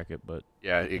do track it, but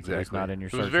yeah, exactly. It's not in your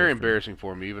search. It was very embarrassing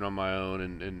for me, even on my own,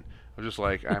 and I was just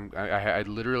like, I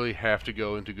literally have to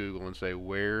go into Google and say,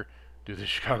 where do the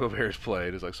Chicago Bears play?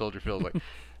 And it's like Soldier Field, like,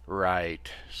 right,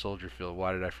 Soldier Field.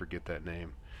 Why did I forget that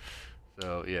name?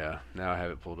 So yeah, now I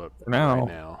have it pulled up right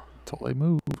now. Until they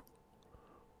move.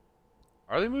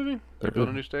 Are they moving? They're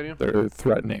building a new stadium? They're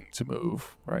threatening to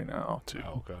move right now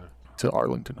to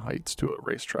Arlington Heights, to a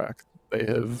racetrack. They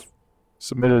have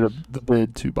submitted the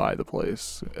bid to buy the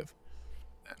place.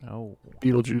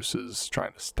 Beetlejuice is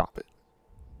trying to stop it.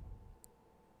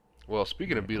 Well,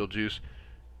 speaking of Beetlejuice,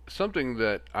 something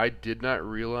that I did not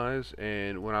realize,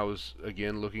 and when I was,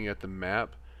 again, looking at the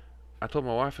map, I told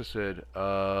my wife, I said,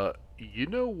 you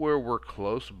know where we're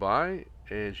close by?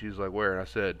 And she's like, where? And I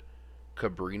said,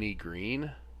 Cabrini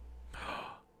Green.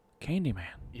 Candyman.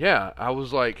 Yeah, I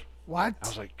was like, what? I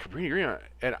was like, Cabrini Green?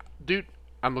 And, dude,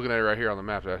 I'm looking at it right here on the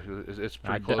map. It's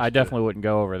pretty close. I definitely wouldn't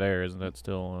go over there. Isn't that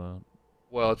still...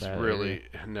 well, it's really...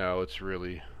 Area? No, it's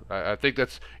really... I think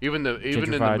that's... Even in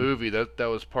the movie, that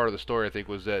was part of the story, I think,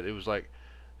 was that it was like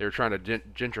they were trying to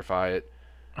gentrify it.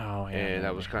 Oh, yeah. And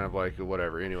that was kind of like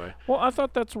whatever. Anyway. Well, I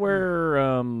thought that's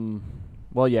where...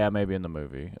 well, yeah, maybe in the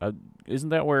movie. Isn't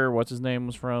that where what's his name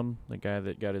was from? The guy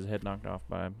that got his head knocked off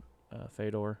by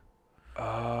Fedor.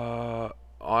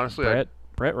 Honestly,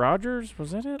 Brett Rogers,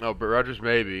 was that it? Oh, Brett Rogers,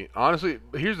 maybe. Honestly,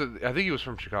 I think he was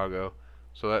from Chicago,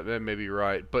 so that may be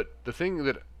right. But the thing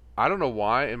that I don't know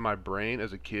why in my brain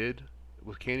as a kid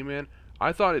with Candyman,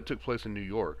 I thought it took place in New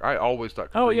York. I always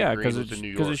thought. Oh yeah, because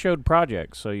it showed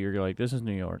projects, so you're like, this is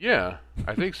New York. Yeah,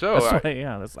 I think so.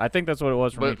 I think that's what it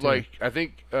was for me too. But like, I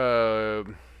think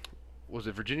was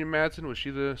it Virginia Madsen? Was she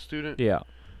the student? Yeah.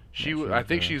 I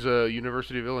think she's a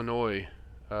University of Illinois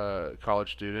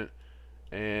college student,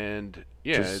 and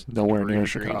yeah, just nowhere near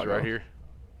Chicago. Right here,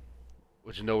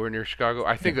 which is nowhere near Chicago.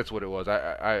 I think that's what it was.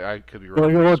 I could be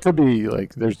wrong. Well, it could be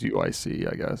like there's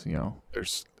UIC, I guess.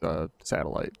 There's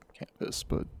satellite campus,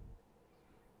 but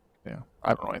yeah,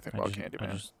 I don't know anything about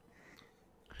Candyman.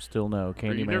 Still know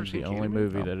Candyman's the only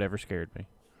movie that ever scared me.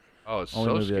 Oh, it's only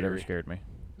so movie scary. that ever scared me.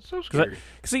 It's so scary.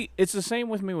 See, it's the same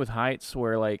with me with heights,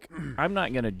 where like I'm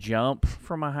not gonna jump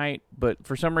from a height, but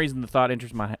for some reason the thought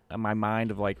enters my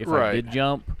mind of like if I did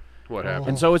jump, what happened?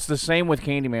 And so it's the same with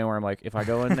Candyman, where I'm like, if I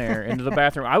go in there into the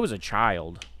bathroom, I was a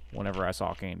child whenever I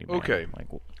saw Candyman. Okay. Like,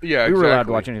 yeah, we were allowed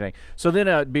to watch anything. So then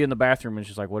I'd be in the bathroom, and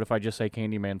she's like, what if I just say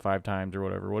Candyman 5 times or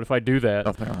whatever? What if I do that?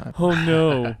 Oh,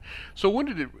 no. So when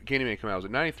did Candyman come out? Was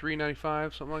it 93,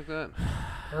 95, something like that?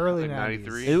 Early like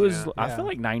 93? It was, I feel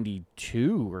like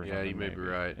 92 or something. Yeah, you may be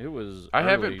right. It was I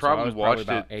haven't probably watched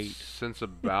it 8. since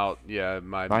about,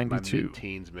 my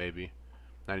mid-teens maybe.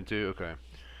 92? Okay.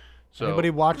 So,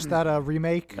 anybody watch that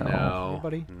remake? No.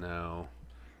 Anybody? No.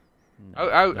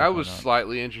 I was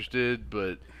slightly interested,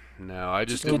 but no, I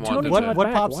just didn't want to.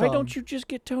 What pop song? Why don't you just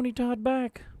get Tony Todd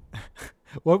back?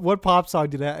 What pop song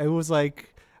did that? It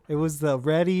was the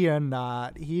Ready or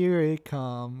Not, Here It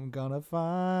Come, I'm gonna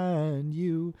find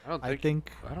you. I don't think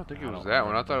it was that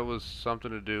one. I thought it was something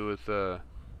to do with.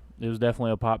 It was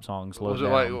definitely a pop song. Was it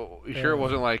down. like? You sure it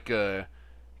wasn't like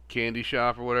Candy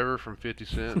Shop or whatever from 50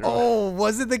 Cent? Oh,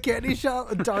 was it the Candy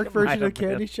Shop? A dark version of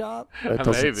Candy Shop? Maybe.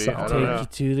 I don't know.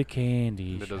 Take you to the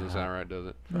candy shop. It doesn't sound right, does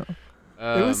it? No.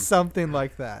 It was something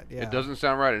like that, yeah. It doesn't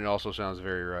sound right, and it also sounds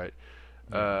very right.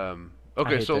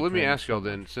 Okay, so let me ask y'all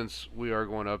then, since we are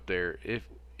going up there, if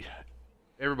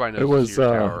everybody knows it was,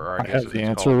 Tower, or I guess have the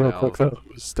answer real quick, though.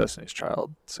 It was Destiny's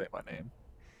Child, Say My Name.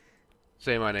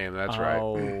 Say My Name, that's right.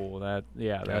 Oh,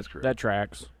 that's correct. That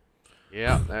tracks.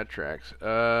 Yeah, that tracks.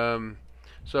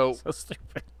 So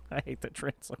stupid. I hate that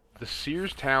train so much. The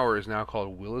Sears Tower is now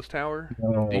called Willis Tower.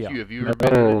 No. DQ, have you ever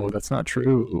been there? No, that's not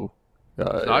true.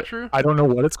 It's not true? I don't know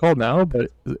what it's called now,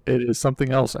 but it is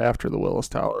something else after the Willis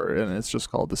Tower, and it's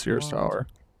just called the Sears Tower.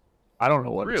 I don't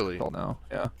know what it's called now.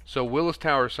 Yeah. So Willis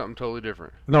Tower is something totally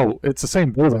different. No, it's the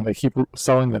same building. They keep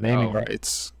selling the naming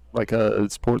rights, like a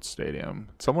sports stadium.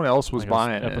 Someone else was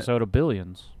buying it. Episode of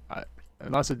Billions.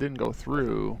 Unless it didn't go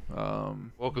through. Well,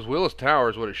 because Willis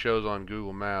Tower is what it shows on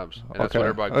Google Maps, and that's what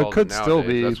everybody calls it could it nowadays. Still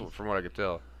be, that's from what I could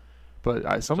tell.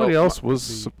 But somebody else was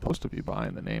supposed to be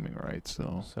buying the naming rights,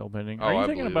 so. Cell-bending. Are you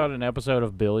thinking about an episode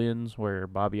of Billions where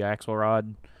Bobby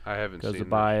Axelrod goes to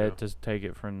buy it to take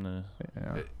it from the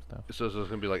stuff? So it's going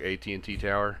to be like AT&T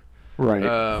Tower? Right.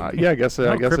 Yeah, I guess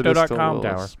it is Crypto.com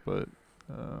Tower. But,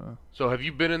 so have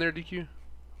you been in there, DQ?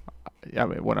 Yeah, I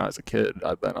mean, when I was a kid,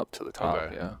 I've been up to the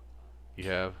top, yeah. You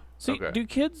have? See, do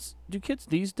kids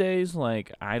these days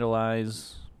like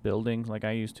idolize buildings like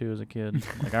I used to as a kid?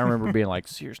 Like I remember being like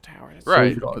Sears Tower.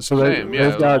 Right. So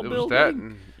they've got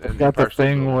the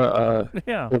thing. Well,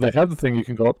 they have the thing you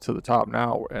can go up to the top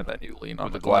now, and then you lean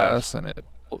on the glass, and it.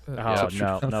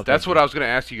 No. That's what I was going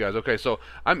to ask you guys. Okay, so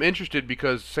I'm interested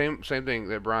because same thing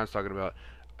that Brian's talking about.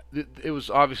 It was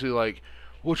obviously like,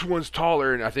 which one's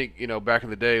taller? And I think back in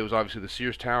the day, it was obviously the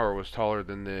Sears Tower was taller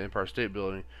than the Empire State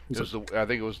Building. I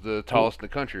think it was the tallest in the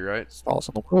country, right? It's tallest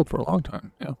in the world for a long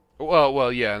time. Yeah.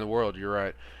 Well, yeah, in the world, you're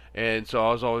right. And so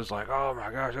I was always like, oh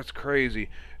my gosh, that's crazy.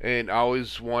 And I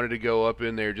always wanted to go up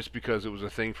in there just because it was a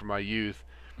thing from my youth.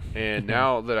 And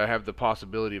now that I have the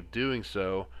possibility of doing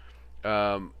so,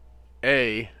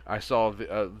 I saw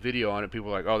a video on it.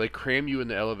 People were like, oh, they cram you in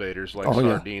the elevators like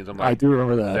sardines. I'm like, I do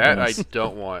remember that. That I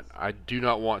don't want. I do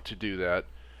not want to do that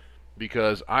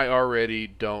because I already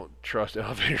don't trust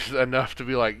elevators enough to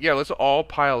be like, yeah, let's all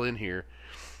pile in here.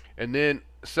 And then,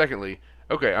 secondly,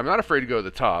 okay, I'm not afraid to go to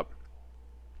the top,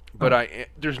 but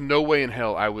there's no way in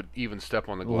hell I would even step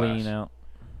on the glass. Lean out.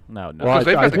 No. Because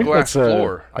they've got the glass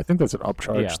floor. I think that's an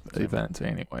upcharge event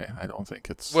anyway. I don't think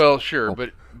it's... Well, sure,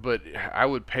 but I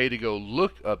would pay to go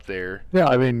look up there. Yeah,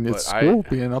 I mean, it's cool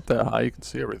being up that high. You can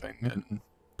see everything.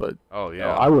 But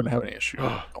I wouldn't have any issue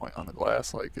going on the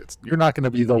glass. Like you're not going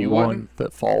to be the one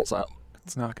that falls out.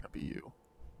 It's not going to be you.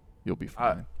 You'll be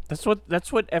fine. That's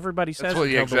what everybody says.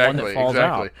 Exactly. The one that falls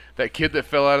out. That kid that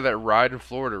fell out of that ride in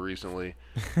Florida recently.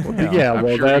 I'm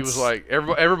sure he was like,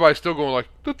 everybody's still going like,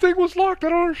 the thing was locked. I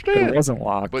don't understand. It wasn't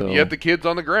locked, but yet the kid's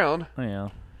on the ground. Yeah.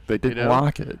 They didn't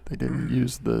lock it. They didn't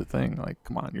use the thing. Like,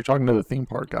 come on, you're talking to the theme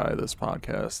park guy of this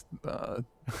podcast.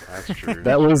 That's true.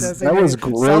 that was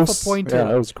gross. Yeah,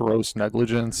 that was gross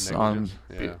negligence on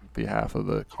behalf of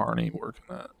the carny working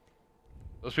that.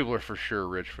 Those people are for sure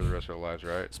rich for the rest of their lives,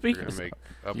 right? They're going to make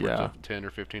upwards of $10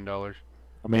 or $15.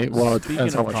 I mean, well, it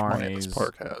depends how much money this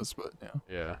park has, but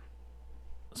yeah.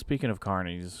 Speaking of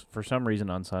carnies, for some reason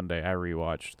on Sunday I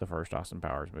rewatched the first Austin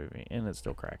Powers movie, and it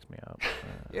still cracks me up.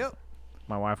 Yep.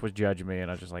 My wife was judging me, and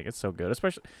I was just like, it's so good.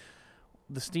 Especially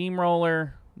the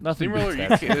steamroller. Nothing. Steamroller, you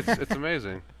can't. It's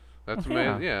amazing. That's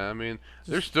amazing. Yeah, I mean,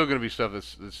 there's still going to be stuff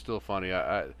that's still funny.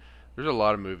 There's a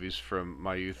lot of movies from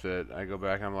my youth that I go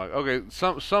back and I'm like, okay,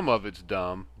 some of it's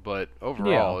dumb, but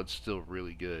overall it's still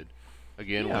really good.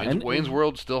 Again, Wayne's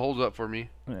World still holds up for me.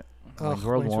 Yeah. Wayne's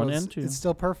World 1 and 2. It's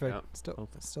still perfect. Yeah.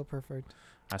 Still perfect.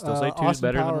 I still say 2 is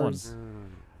better Powers. than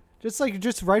 1.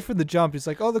 Just right from the jump, it's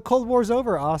like, oh, the Cold War's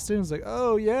over, Austin. It's like,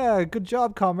 oh yeah, good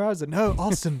job, comrades. And no,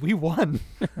 Austin, we won.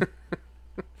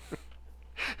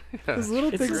 There's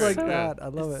little things like that. I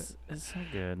love it. It's so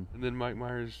good. And then Mike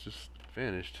Myers just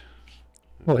vanished.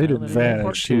 Well, he didn't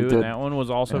vanish. And that one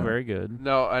was also very good.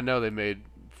 No, I know they made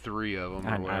 3 of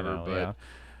them or whatever,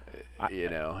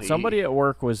 but somebody at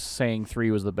work was saying 3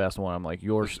 was the best one. I'm like,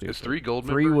 you're stupid. Is 3 gold?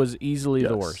 3 was easily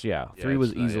the worst. Yeah, 3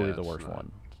 was easily the worst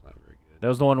one. It's not very good. That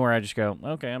was the one where I just go,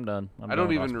 okay, I'm done. I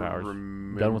don't even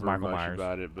remember done with Michael much Myers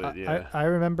about it, but I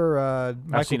remember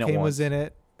Michael Caine was in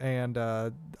it. And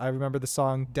I remember the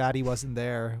song "Daddy Wasn't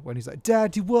There" when he's like,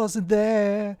 "Daddy wasn't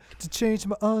there to change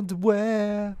my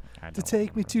underwear, to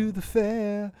take me to the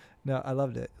fair." No, I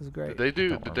loved it. It was great. Did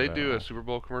they do a Super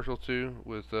Bowl commercial too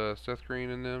with Seth Green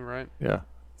and them, right? Yeah,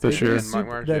 this year.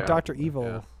 The Dr.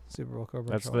 Evil Super Bowl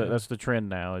commercial. That's the trend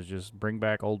now. Is just bring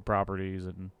back old properties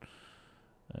and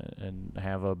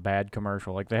have a bad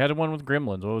commercial. Like they had one with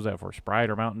Gremlins. What was that for? Sprite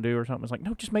or Mountain Dew or something? It's like,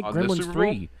 no, just make Gremlins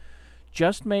 3.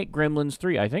 Just make Gremlins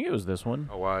 3. I think it was this one.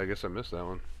 Oh, wow. I guess I missed that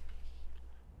one.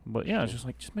 But, yeah, it's just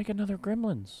like, just make another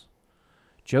Gremlins.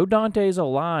 Joe Dante's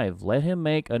alive. Let him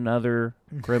make another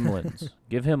Gremlins.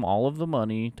 Give him all of the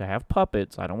money to have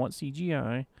puppets. I don't want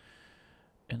CGI.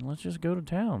 And let's just go to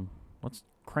town. Let's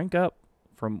crank up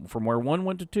From where 1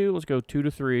 went to 2, let's go 2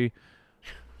 to 3.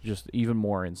 Just even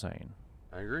more insane.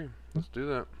 I agree. Let's do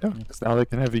that. Yeah, because now they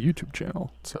can have a YouTube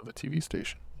channel instead of a TV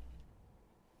station.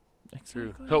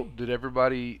 Exactly. So, did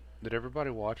everybody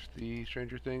watch the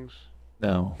Stranger Things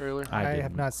trailer? I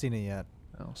have not seen it yet.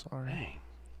 No, sorry.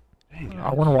 Dang,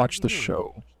 I want to watch the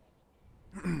show.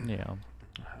 Yeah.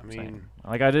 I mean,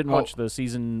 like I didn't watch the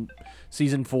season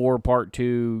 4 part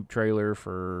 2 trailer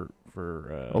for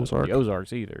Ozark. the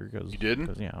Ozarks either. You didn't?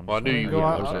 Cause, yeah, well, I knew you would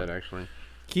watch that actually.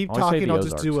 Keep talking. I'll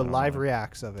just do a live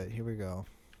reacts of it. Here we go.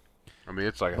 I mean,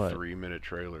 it's like a 3-minute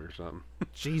trailer or something.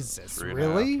 Jesus,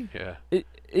 really? Yeah.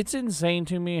 It's insane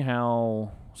to me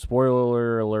how,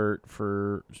 spoiler alert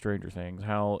for Stranger Things,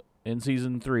 how in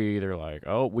season 3 they're like,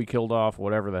 oh, we killed off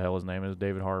whatever the hell his name is,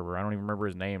 David Harbour. I don't even remember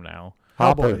his name now.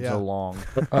 Hellboy, It's so long.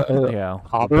 Yeah,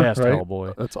 Hopper, the best right?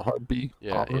 Hellboy. That's a hard B.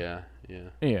 Yeah, Hopper.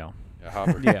 Yeah,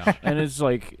 Hopper. Yeah, and it's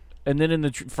like, and then in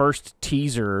the first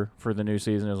teaser for the new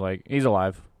season is like, he's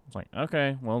alive. It's like,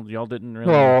 okay, well, y'all didn't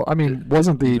really. Well, I mean,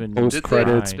 wasn't the post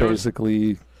credits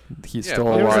basically he's still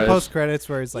alive? There was a post credits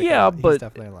where he's like, he's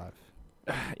definitely alive.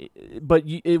 But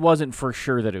it wasn't for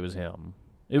sure that it was him.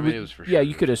 It was for sure. Yeah,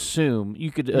 you could assume.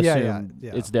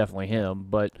 It's definitely him,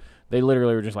 but they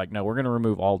literally were just like, no, we're gonna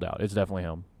remove all doubt. It's definitely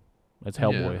him. It's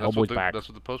Hellboy. Hellboy's back. That's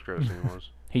what the post credits scene was.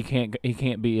 He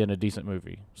can't be in a decent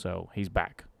movie, so he's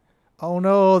back. Oh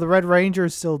no, the Red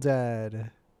Ranger's still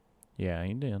dead. Yeah,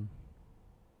 he did.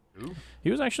 Ooh. He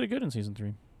was actually good in season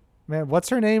 3. Man, what's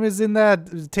her name is in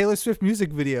that Taylor Swift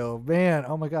music video. Man,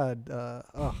 oh my God.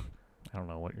 I don't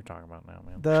know what you're talking about now,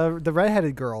 man. The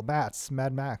redheaded girl,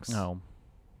 Mad Max. No.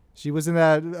 She was in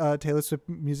that Taylor Swift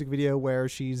music video where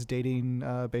she's dating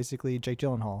basically Jake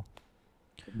Gyllenhaal.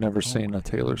 I've never seen a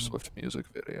Taylor Swift music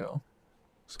video.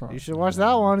 You should watch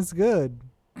that one. It's good.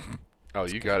 Oh,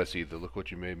 you got to see the "Look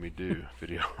What You Made Me Do"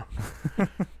 video.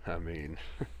 I mean,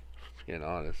 being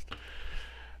honest.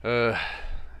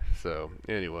 So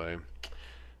anyway,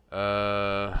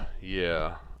 yeah.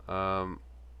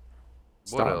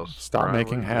 What else? Stop Brian,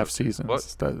 making half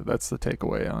seasons. That's the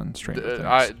takeaway on Stranger Things.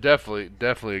 I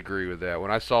definitely agree with that.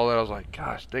 When I saw that, I was like,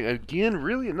 "Gosh, again,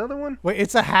 really another one?" Wait,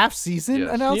 it's a half season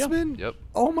announcement? Yep.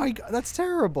 Oh my God, that's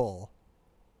terrible.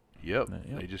 Yep.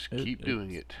 They just keep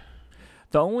doing it.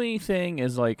 The only thing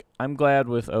is, like, I'm glad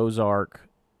with Ozark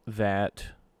that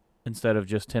instead of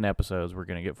just 10 episodes, we're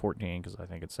gonna get 14 because I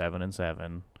think it's 7 and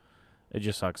 7. It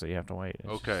just sucks that you have to wait.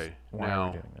 Okay. Why are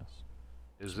we doing this?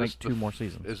 Is this 2 more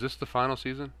seasons? Is this the final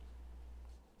season?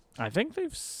 I think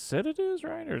they've said it is,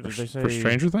 right? Or did they say for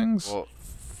Stranger Things? Well,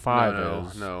 5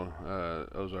 is. No,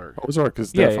 Ozark. Ozark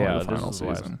is definitely the final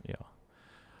season.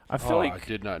 I feel like I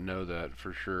did not know that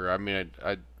for sure. I mean,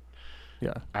 I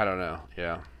don't know.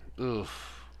 Yeah. Ugh.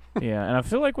 Yeah, and I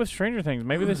feel like with Stranger Things,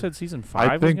 maybe they said season 5.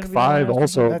 I think 5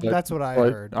 also. That's what I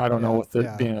heard. I don't know with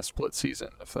it being a split season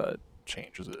if that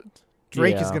changes it.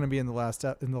 Drake is going to be in the last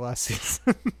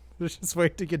season. Just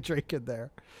wait to get Drake in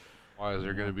there. Why is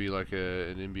there going to be like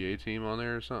an NBA team on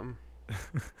there or something?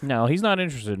 No, he's not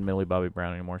interested in Millie Bobby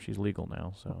Brown anymore. She's legal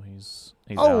now, so he's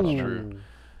out on that.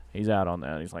 He's out on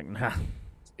that. He's like, nah.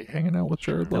 Hanging out with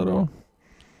Jared Leto.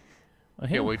 I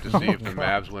can't wait to see if the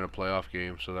Mavs win a playoff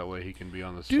game, so that way he can be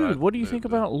on the side. Dude, what do you think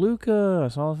about Luka? I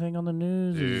saw a thing on the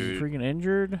news. He's freaking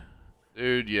injured.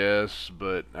 Dude, yes,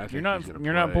 but I think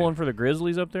you're not pulling for the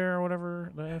Grizzlies up there or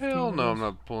whatever. Hell no, I'm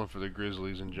not pulling for the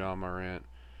Grizzlies and John Morant.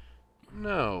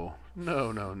 No,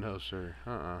 sir.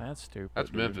 That's stupid.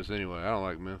 That's Memphis anyway. I don't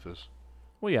like Memphis.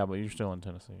 Well, yeah, but you're still in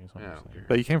Tennessee. Yeah,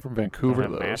 but you came from Vancouver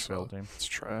though, Nashville so it's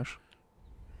trash.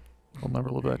 I'll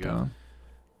never live that down.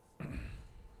 Yeah.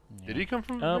 Did he come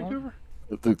from Vancouver?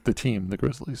 The team, the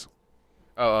Grizzlies.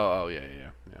 Oh, yeah.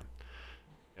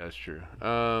 That's true.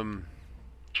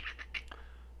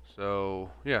 So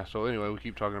anyway, we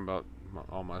keep talking about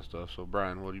all my stuff. So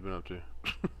Brian, what have you been up to?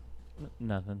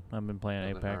 Nothing. I've been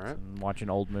playing Apex and watching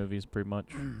old movies pretty much.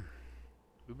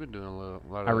 We've been doing a lot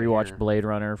of I rewatched Blade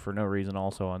Runner for no reason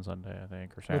also on Sunday, I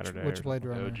think, or Saturday. Which Blade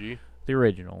Runner? OG? The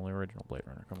original Blade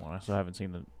Runner. Come on, I still haven't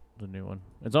seen the new one.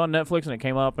 It's on Netflix and it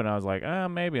came up and I was like,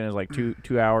 maybe. And it was like 2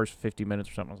 hours, 50 minutes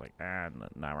or something. I was like,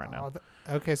 not right now.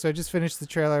 Okay, so I just finished the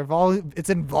trailer. It's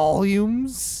in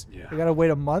volumes. Yeah. I gotta wait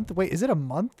a month. Wait, is it a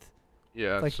month?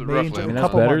 Yeah, like roughly. I mean,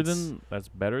 that's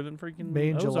better than freaking May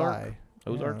and Ozark. July.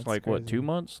 Ozark's like crazy. What, 2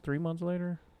 months, 3 months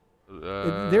later?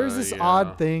 There's this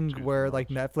odd thing where like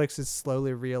Netflix is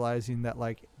slowly realizing that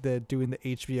like they're doing the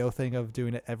HBO thing of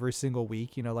doing it every single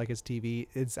week, like as TV,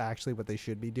 it's actually what they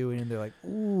should be doing, and they're like,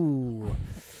 ooh,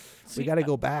 we got to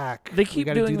go back. They keep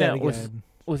doing that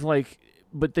with like,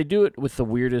 but they do it with the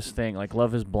weirdest thing, like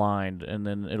Love Is Blind, and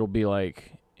then it'll be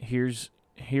like, here's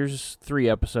here's 3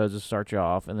 episodes to start you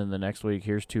off, and then the next week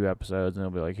here's 2 episodes, and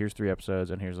it'll be like, here's 3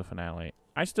 episodes, and here's the finale.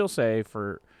 I still say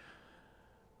for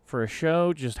a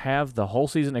show, just have the whole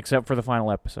season except for the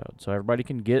final episode, so everybody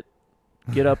can get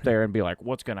up there and be like,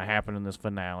 what's going to happen in this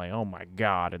finale? Oh my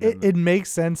God. And it makes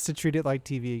sense to treat it like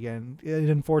TV again. It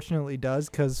unfortunately does,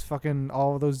 because fucking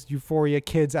all of those Euphoria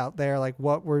kids out there, like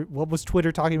what was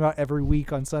Twitter talking about every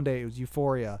week on Sunday? It was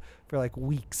Euphoria for like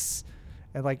weeks.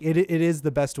 And like it is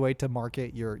the best way to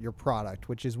market your product,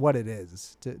 which is what it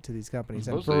is to these companies.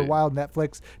 And for a while,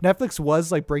 Netflix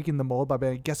was like breaking the mold by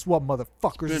being, guess what,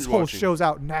 motherfuckers, this whole show's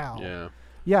out now.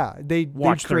 Yeah, they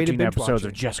watch created 13 episodes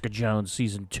of Jessica Jones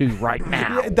season 2 right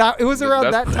now. It was around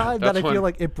that time that I feel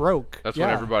like it broke. That's when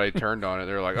everybody turned on it.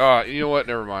 They were like, "Oh, you know what?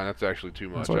 Never mind. That's actually too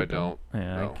much. I don't.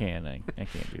 Yeah, no. I can't do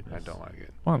this. I don't like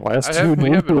it." Well, last 2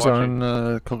 movies was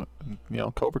on,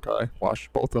 Cobra Kai.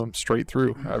 Watched both of them straight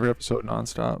through, every episode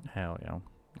nonstop. Hell yeah,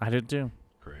 I did too.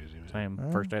 Crazy, man.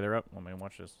 Same. First day they're up. Let me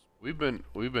watch this. We've been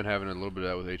having a little bit of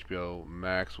that with HBO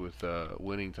Max with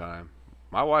Winning Time.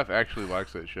 My wife actually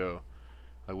likes that show.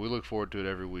 Like, we look forward to it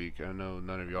every week. I know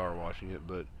none of y'all are watching it,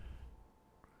 but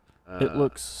it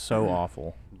looks so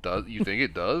awful. Does you think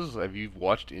it does? Have you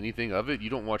watched anything of it? You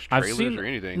don't watch trailers or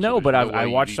anything. No, so but I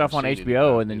watch stuff on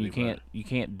HBO, and then you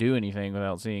can't do anything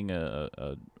without seeing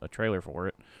a trailer for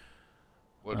it.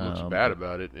 What looks bad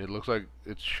about it? It looks like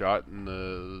it's shot in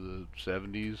the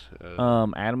 70s.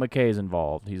 Adam McKay's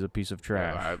involved. He's a piece of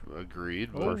trash. I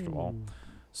agreed. First of all,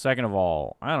 second of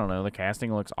all, I don't know. The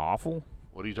casting looks awful.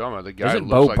 What are you talking about? The guy Isn't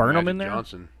looks Bo like Burnham Magic in there?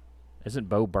 Johnson. Isn't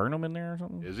Bo Burnham in there or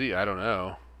something? Is he? I don't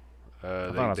know. They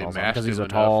masked him enough.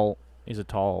 He's a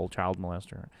tall child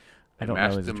molester. I don't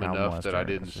know. He's a child enough molester. That I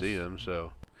didn't see him.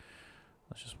 So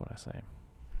that's just what I say.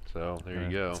 So there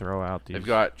you go. Throw out these. They've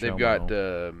got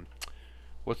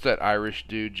what's that Irish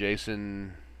dude?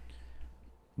 Jason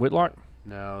Whitlock?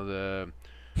 No,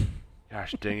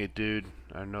 gosh dang it, dude.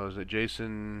 I don't know. Is it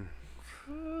Jason?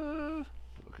 Look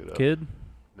it up. Kidd?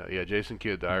 No, yeah, Jason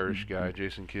Kidd, the Irish guy.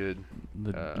 Jason Kidd.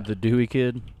 The Dewey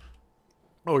Kid?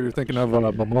 Oh, you're thinking of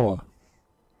Momoa.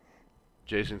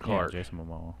 Jason Clarke. Yeah, Jason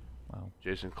Momoa. Wow.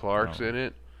 Jason Clarke's in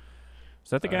it.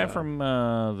 Is that the guy from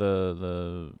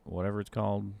the whatever it's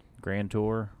called, Grand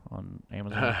Tour on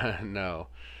Amazon?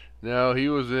 No, he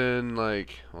was in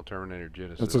Terminator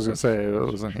Genisys. That's what I was gonna say. It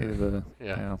wasn't he the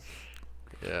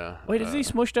yeah. Wait, is he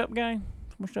smushed up guy?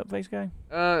 Smushed up face guy?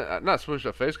 Not smushed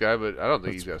up face guy, but I don't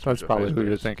think he's got smushed up face. That's probably who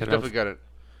you're thinking of. Definitely got an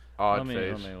odd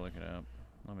face. Let me look it up.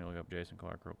 Let me look up Jason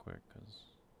Clarke real quick, because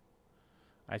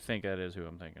I think that is who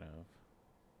I'm thinking of.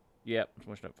 Yep,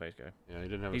 smushed up face guy. Yeah, he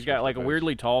didn't have. He's got like a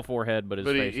weirdly tall forehead, but his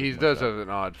face. He does have an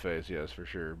odd face, yes, for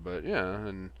sure. But yeah,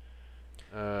 and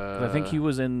I think he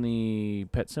was in the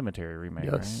Pet Sematary remake,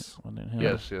 yes. Right?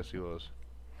 Yes, he was.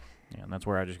 Yeah, and that's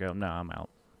where I just go, nah, I'm out.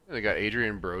 And they got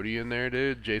Adrian Brody in there,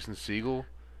 dude. Jason Segel.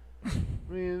 I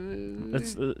mean,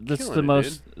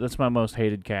 that's my most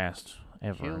hated cast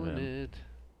ever. Killing it.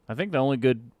 I think the only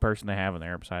good person they have in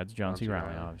there, besides John C.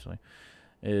 Reilly, obviously,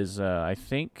 is I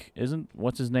think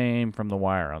what's his name from The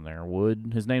Wire on there?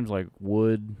 Wood. His name's like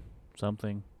Wood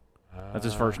something. That's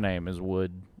his first name is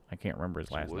Wood. I can't remember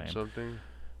his last name. Something.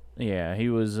 Yeah, he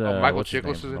was. Michael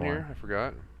Chiklis is in here. I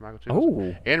forgot. Michael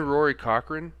Chiklis. And Rory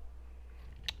Cochrane.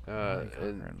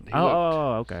 And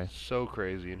okay. So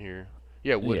crazy in here.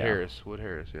 Yeah, Wood Harris. Wood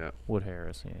Harris. Yeah. Wood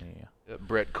Harris. Yeah.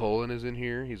 Brett Cullen is in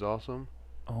here. He's awesome.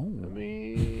 Oh. I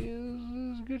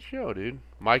mean, it's a good show, dude.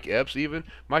 Mike Epps even.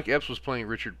 Mike Epps was playing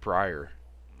Richard Pryor.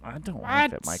 I don't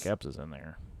like that Mike Epps is in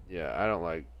there. Yeah, I don't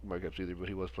like Mike Epps either, but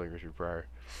he was playing Richard Pryor.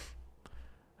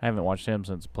 I haven't watched him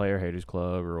since Player Haters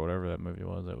Club or whatever that movie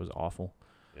was. That was awful.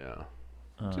 Yeah.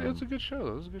 It's a good show,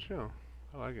 though. It's a good show.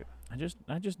 I like it.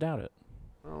 I just doubt it.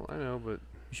 Well, I know, but...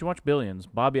 You should watch Billions.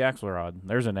 Bobby Axelrod.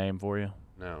 There's a name for you.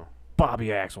 No. Bobby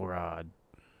Axelrod.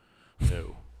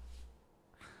 No.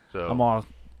 So I'm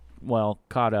all,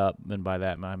 caught up, and by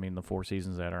that I mean the 4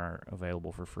 seasons that are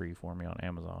available for free for me on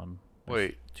Amazon.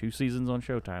 There's 2 seasons on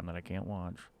Showtime that I can't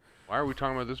watch. Why are we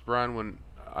talking about this, Brian, when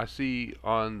I see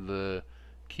on the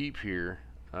Keep here,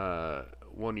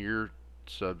 one of your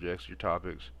subjects, your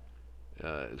topics,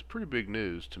 is pretty big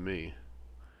news to me.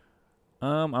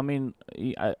 I mean,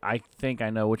 I think I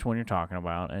know which one you're talking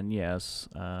about, and yes,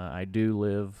 I do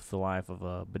live the life of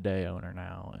a bidet owner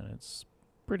now, and it's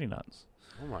pretty nuts.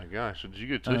 Oh my gosh! So did you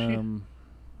get Tushy?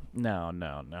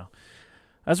 No.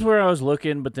 That's where I was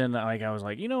looking, but then I was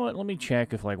like, you know what? Let me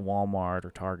check if Walmart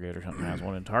or Target or something has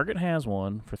one, and Target has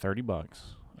one for $30.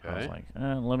 Okay. I was like,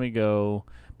 let me go.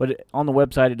 But on the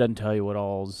website, it doesn't tell you what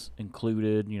all's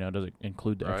included. Does it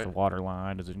include the extra water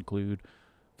line? Does it include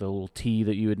the little tea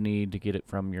that you would need to get it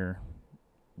from your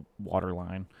water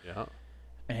line. Yeah.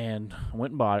 And I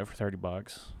went and bought it for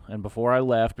 $30. And before I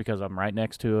left, because I'm right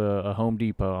next to a Home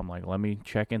Depot, I'm like, let me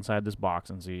check inside this box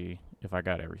and see if I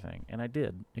got everything. And I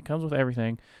did. It comes with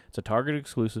everything. It's a Target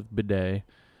exclusive bidet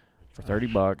for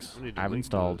 $30. I've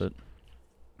installed it.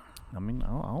 I mean,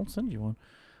 I'll send you one.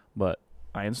 But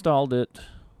I installed it.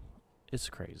 It's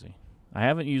crazy. I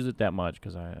haven't used it that much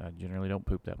because I generally don't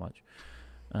poop that much.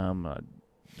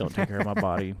 Don't take care of my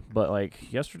body. But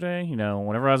like yesterday,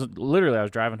 whenever I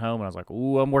was driving home and I was like,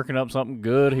 ooh, I'm working up something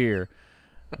good here.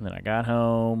 And then I got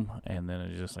home and then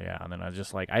it just, and then I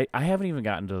just like, I haven't even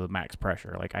gotten to the max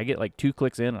pressure. Like I get like 2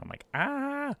 clicks in and I'm like,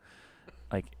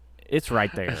 like it's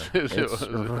right there.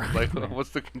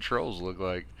 What's the controls look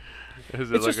like?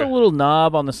 It's like just a little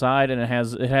knob on the side and it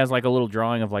has like a little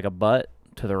drawing of like a butt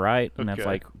to the right. And that's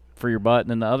like for your butt. And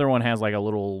then the other one has like a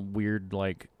little weird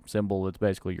like symbol that's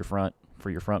basically your front. For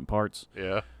your front parts.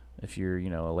 Yeah. If you're,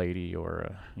 a lady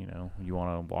or, you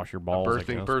want to wash your balls. A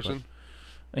birthing person?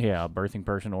 Yeah, a birthing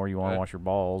person or you want to wash your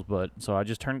balls. But so I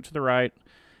just turn it to the right.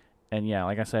 And yeah,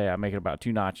 like I say, I make it about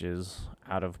 2 notches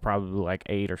out of probably like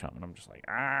 8 or something. I'm just like,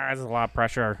 this is a lot of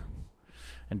pressure.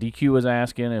 And DQ was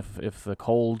asking if the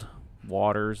cold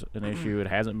water's an issue. It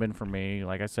hasn't been for me.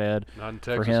 Like I said, not in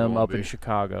Texas, for him up in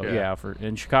Chicago. Yeah,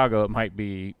 in Chicago, it might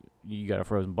be you got a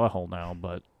frozen butthole now.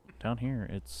 But down here,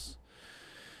 it's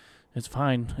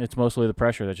fine. It's mostly the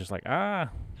pressure that's just like,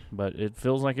 but it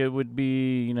feels like it would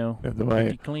be,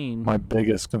 pretty clean. My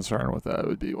biggest concern with that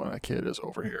would be when a kid is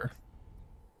over here.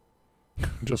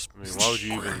 Why would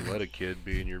you even let a kid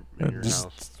be in your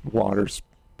house? Water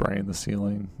spraying the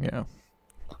ceiling, yeah.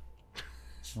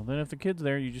 Well, then if the kid's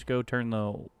there, you just go turn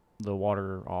the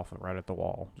water off right at the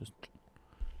wall. You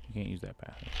can't use that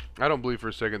bathroom. I don't believe for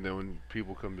a second that when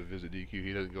people come to visit DQ,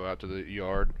 he doesn't go out to the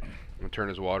yard and turn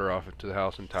his water off to the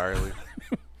house entirely.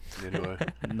 Anyway.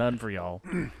 None for y'all.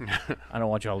 I don't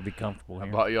want y'all to be comfortable here.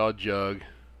 I bought y'all a jug.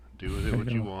 Do with it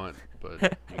what you want,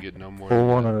 but you get no more. Full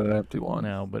one and an empty one.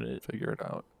 No, but figure it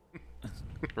out.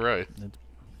 Right.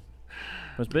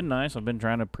 It's been nice. I've been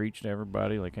trying to preach to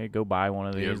everybody, like, hey, go buy one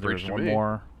of these.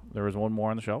 There was one more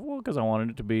on the shelf. Well, because I wanted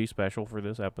it to be special for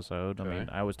this episode. Okay. I mean,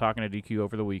 I was talking to DQ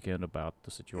over the weekend about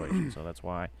the situation, so that's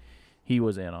why he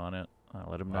was in on it. I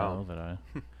let him know that I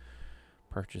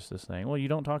purchased this thing. Well, you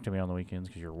don't talk to me on the weekends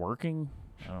because you're working.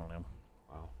 I don't know.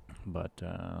 Wow. But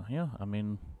yeah, I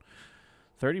mean,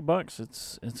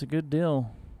 $30. It's a good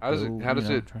deal. How does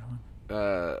it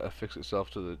affix itself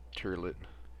to the turlet?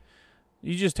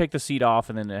 You just take the seat off,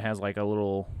 and then it has like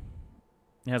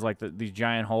these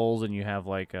giant holes, and you have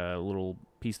like a little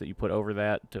piece that you put over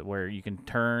that to where you can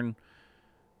turn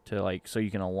to like so you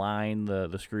can align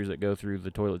the screws that go through the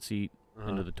toilet seat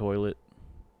into the toilet,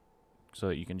 so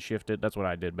that you can shift it. That's what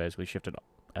I did basically, shift it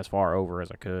as far over as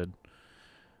I could,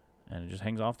 and it just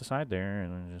hangs off the side there,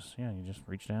 and you just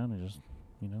reach down and just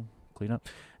clean up.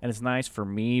 And it's nice for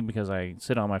me because I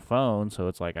sit on my phone, so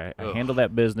it's like I handle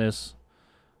that business.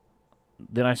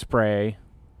 Then I spray,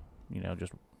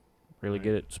 just really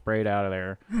get it sprayed out of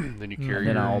there. Then you carry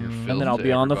and then I'll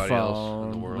be on the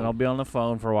phone. And I'll be on the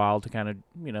phone for a while to kind of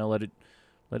let it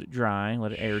dry,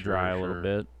 let it air dry a little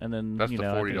bit, and then that's the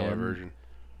 $40 version.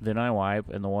 Then I wipe,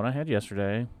 and the one I had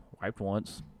yesterday wiped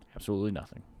once, absolutely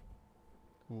nothing.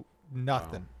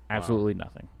 Nothing. Wow. Absolutely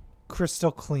nothing.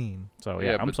 Crystal clean. So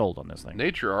yeah, I'm sold on this thing.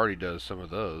 Nature already does some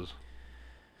of those.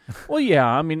 Well, yeah,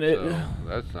 I mean,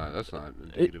 that's not.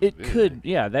 It could,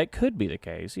 that could be the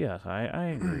case. Yes, I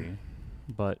agree,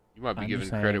 but you might be giving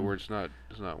credit where it's not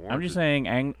warranted. I'm just saying,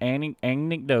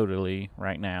 anecdotally,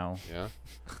 right now,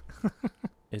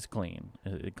 it's clean.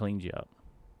 It cleans you up.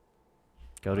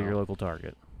 Go to your local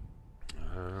Target.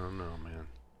 I don't know, man.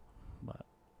 But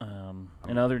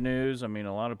in other news, I mean,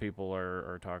 a lot of people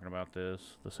are talking about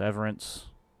this. The Severance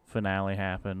finale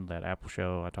happened, that Apple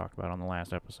show I talked about on the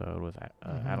last episode with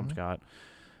Adam Scott.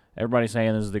 Everybody's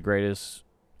saying this is the greatest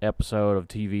episode of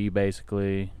TV,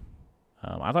 basically.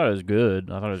 I thought it was good.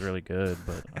 I thought it was really good,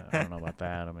 but I don't know about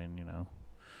that. I mean,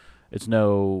 it's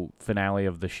no finale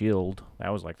of The Shield.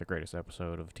 That was like the greatest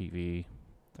episode of TV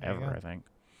ever, I think.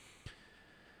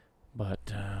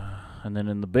 But, and then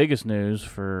in the biggest news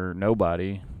for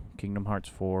nobody, Kingdom Hearts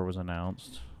 4 was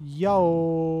announced.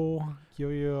 Yo.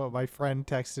 My friend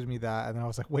texted me that, and then I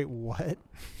was like, wait, what?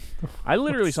 I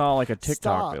literally saw like a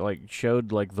TikTok that like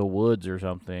showed like the woods or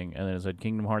something, and then it said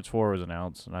Kingdom Hearts 4 was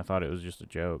announced, and I thought it was just a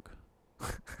joke.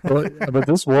 But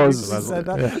this was...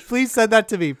 Please send that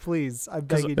to me, please. I'm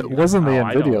begging you. It wasn't the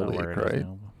NVIDIA leak, right? It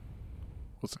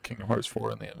was the Kingdom Hearts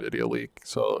 4 in the NVIDIA leak,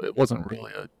 so it wasn't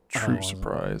really a true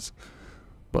surprise.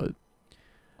 But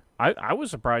I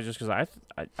was surprised just because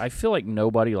I feel like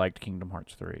nobody liked Kingdom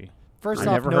Hearts 3. First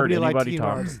off, nobody liked Kingdom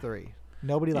Hearts 3.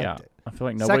 Nobody liked it. I feel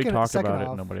like nobody talked about it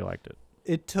and nobody liked it.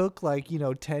 It took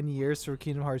 10 years for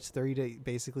Kingdom Hearts 3 to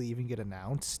basically even get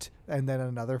announced, and then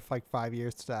another 5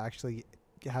 years to actually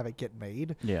have it get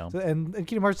made. Yeah. So, and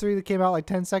Kingdom Hearts 3 that came out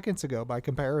 10 seconds ago by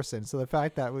comparison. So the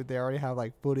fact that they already have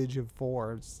footage of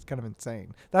 4 is kind of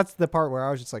insane. That's the part where I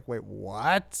was just like, wait,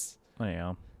 what?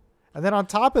 Yeah. And then on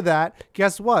top of that,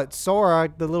 guess what? Sora,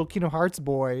 the little Kingdom Hearts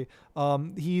boy,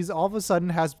 he's all of a sudden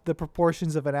has the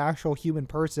proportions of an actual human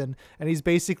person, and he's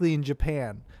basically in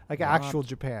Japan, actual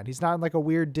Japan. He's not in a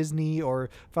weird Disney or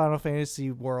Final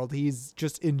Fantasy world. He's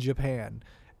just in Japan.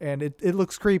 And it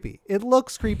looks creepy. It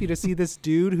looks creepy to see this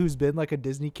dude who's been a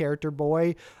Disney character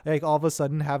boy, all of a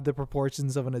sudden have the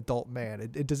proportions of an adult man.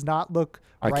 It does not look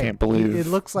right. I can't believe it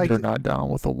looks like you're not down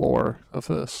with the lore of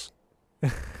this.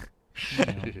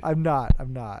 I'm not.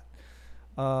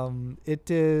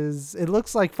 It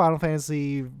looks like Final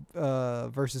Fantasy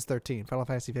versus 13, Final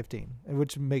Fantasy 15,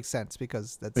 which makes sense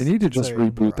because they need to just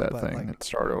reboot that thing and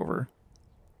start over.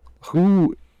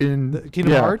 Who in the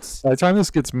Kingdom Hearts? By the time this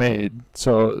gets made,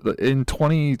 so in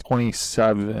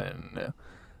 2027,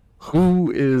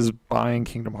 who is buying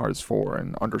Kingdom Hearts 4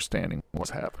 and understanding what's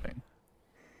happening?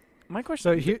 My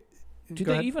question is, do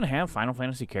they even have Final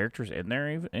Fantasy characters in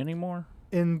there anymore?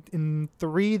 In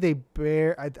 3, I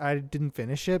didn't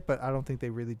finish it, but I don't think they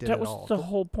really did. That was all. The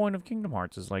whole point of Kingdom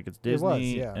Hearts is it's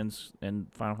Disney and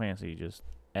Final Fantasy just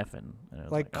effing.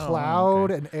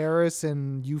 Cloud and Aeris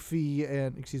and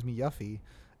Yuffie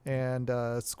and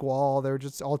Squall, they're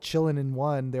just all chilling in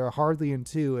 1. They're hardly in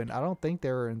 2, and I don't think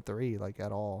they were in 3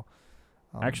 at all.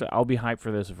 Actually, I'll be hyped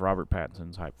for this if Robert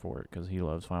Pattinson's hyped for it because he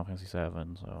loves Final Fantasy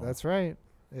 7. So that's right.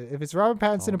 If it's Robert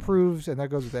Pattinson approved, and that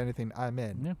goes with anything, I'm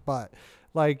in. Yeah. But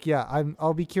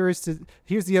I'll be curious to.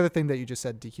 Here's the other thing that you just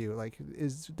said, DQ.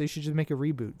 Is they should just make a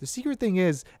reboot. The secret thing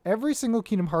is every single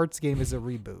Kingdom Hearts game is a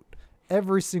reboot.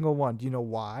 Every single one. Do you know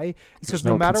why? Because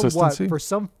no matter what,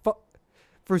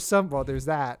 well, there's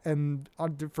that, and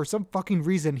for some fucking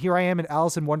reason, here I am in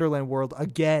Alice in Wonderland world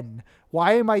again.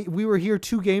 Why am I? We were here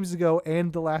 2 games ago,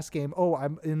 and the last game. Oh,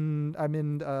 I'm in.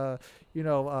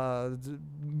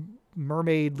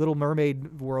 Little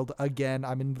Mermaid world again.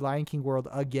 I'm in Lion King world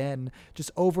again,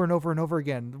 just over and over and over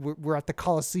again. We're at the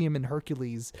Colosseum in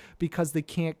Hercules because they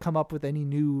can't come up with any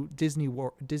new Disney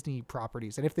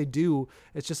properties, and if they do,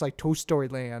 it's just like Toy Story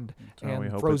Land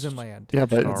and Frozen Land. Yeah,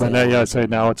 but I'd say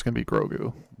now it's gonna be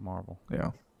Grogu. Marvel.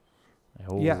 Yeah.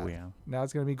 Yeah. Now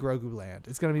it's gonna be Grogu Land.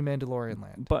 It's gonna be Mandalorian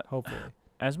Land. But hopefully.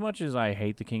 As much as I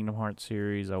hate the Kingdom Hearts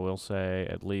series, I will say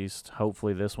at least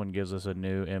hopefully this one gives us a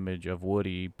new image of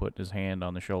Woody putting his hand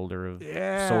on the shoulder of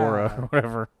Sora or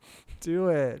whatever. Do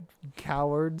it,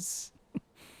 cowards.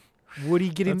 Woody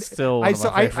getting... That's still one of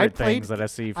my favorite things that I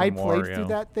see from Wario. I played through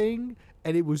that thing,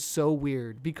 and it was so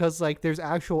weird because there's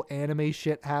actual anime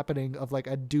shit happening of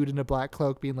a dude in a black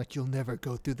cloak being like, "You'll never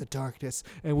go through the darkness,"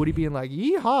 and Woody being like,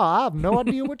 "Yeehaw, I have no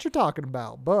idea what you're talking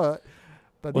about, but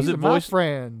these are my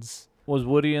friends." Was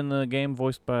Woody in the game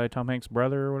voiced by Tom Hanks'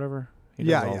 brother or whatever? He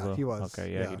was.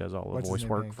 Okay, yeah, he does all the voice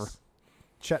work for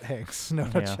Chet Hanks. No,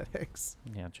 not Chet Hanks.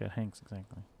 Yeah, Chet Hanks,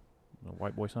 exactly. The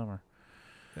White Boy Summer.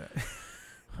 Yeah.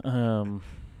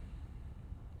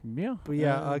 Yeah.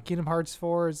 But Kingdom Hearts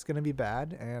 4 is going to be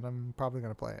bad, and I'm probably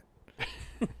going to play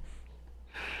it.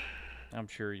 I'm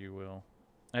sure you will.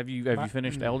 Have you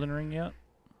finished Elden Ring yet?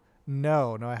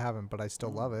 No, I haven't, but I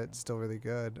still love it. It's still really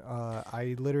good.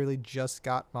 I literally just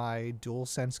got my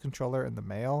DualSense controller in the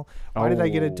mail. Why did I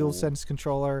get a DualSense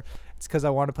controller? It's because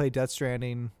I want to play Death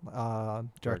Stranding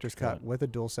Director's Cut with a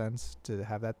DualSense to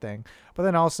have that thing. But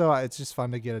then also, it's just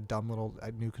fun to get a dumb little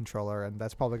new controller, and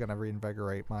that's probably going to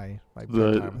reinvigorate my time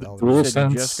with Elden Ring.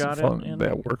 DualSense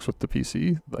that works with the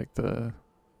PC, the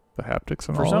haptics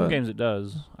and all that. For some games it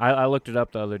does. I looked it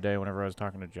up the other day whenever I was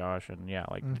talking to Josh, and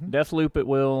Deathloop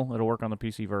it'll work on the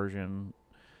PC version,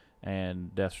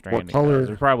 and Death Stranding. What color?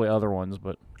 There's probably other ones,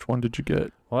 but which one did you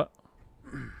get? What?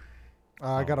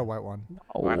 I got a white one.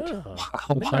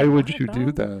 Why would you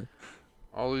do that?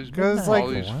 All these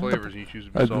flavors you choose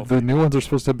to be salty. The new ones are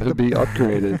supposed to be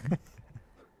upgraded.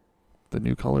 The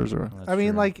new colors are. I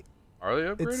mean, are they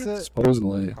upgraded?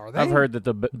 Supposedly. Are they? I've heard that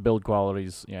the build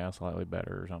quality's slightly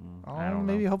better or something. I don't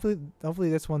know. Maybe hopefully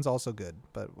this one's also good,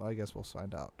 but I guess we'll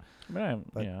find out. I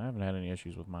haven't had any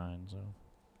issues with mine, so.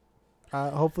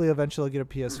 Hopefully eventually I'll get a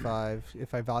PS5.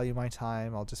 If I value my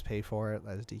time, I'll just pay for it,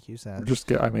 as DQ said.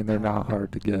 They're not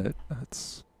hard to get.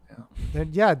 That's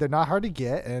they're not hard to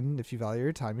get, and if you value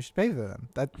your time, you should pay for them.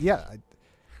 That's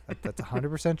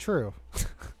 100% true.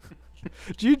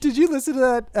 Did you listen to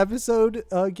that episode,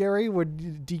 Gary,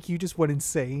 when DQ just went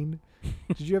insane?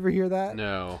 Did you ever hear that?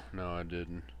 No, I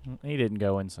didn't. He didn't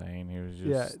go insane.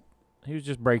 He was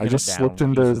just breaking. I just it down slipped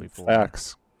into for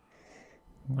facts.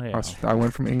 Yeah. I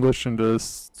went from English into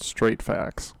straight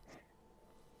facts.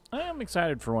 I am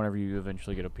excited for whenever you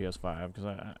eventually get a PS5 because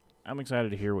I'm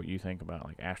excited to hear what you think about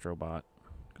like Astrobot.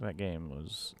 Cause that game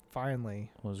was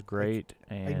great.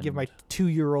 And I can give my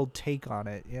 2-year-old take on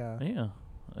it. Yeah. Yeah.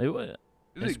 It was.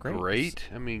 Is it great?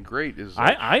 I mean, great is.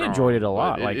 I enjoyed it a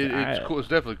lot. It's cool. It's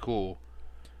definitely cool.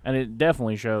 And it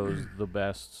definitely shows the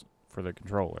best for the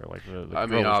controller. Like the I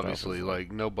mean, obviously,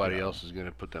 like nobody else is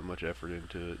gonna put that much effort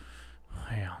into it.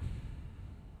 Yeah.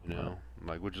 You know,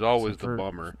 like which is always the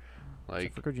bummer.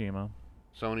 Like for Kojima.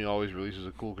 Sony always releases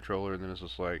a cool controller, and then it's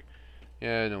just like,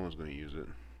 yeah, no one's gonna use it.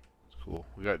 It's cool.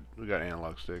 We got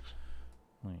analog sticks.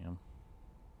 Yeah.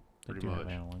 Pretty much.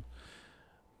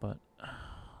 But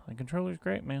the controller's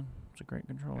great, man. It's a great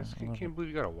controller. I can't believe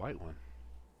you got a white one.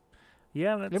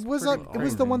 Yeah, that's it was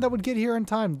the one that would get here in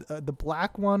time. The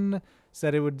black one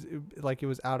said it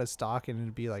was out of stock and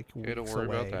it'd be like weeks away. Don't worry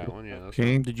about that one. Yeah.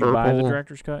 Did you buy the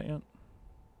director's cut yet?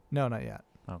 No, not yet.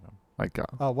 Okay. Like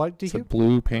what did you?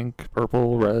 Blue, pink,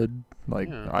 purple, red. Like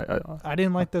I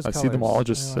didn't like those. I colors. see them all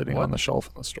just sitting on the shelf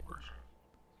in the store.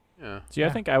 Yeah. See, I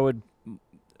think I would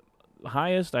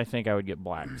highest. I think I would get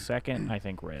black. Second, I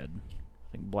think red.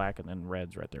 I think black and then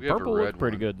red's right there. Purple looks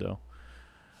pretty good though.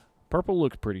 Purple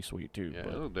looks pretty sweet too. Yeah,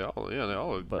 they all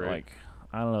look but great. But like,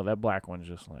 I don't know, that black one's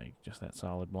just that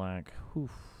solid black.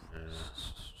 Oof. Yeah.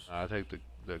 I take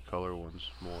the color ones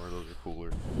more. Those are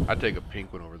cooler. I'd take a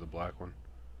pink one over the black one.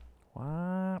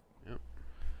 What?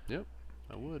 Yep.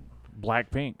 I would.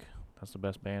 Blackpink. That's the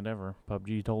best band ever.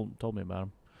 PUBG told me about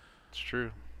them. It's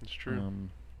true.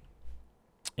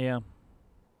 Yeah.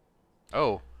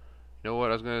 Oh, you know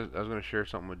what? I was gonna share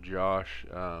something with Josh.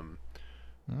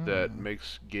 That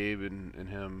makes Gabe and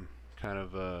him kind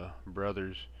of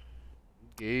brothers.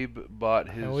 Gabe bought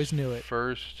his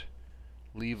first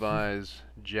Levi's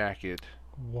jacket.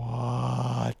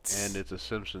 What? And it's a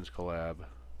Simpsons collab.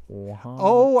 Wow.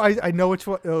 Oh, I know which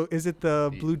one. Oh, is it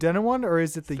the blue denim one or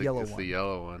is it the yellow one? It's the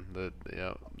yellow one.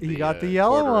 He got the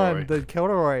yellow corduroy. one, the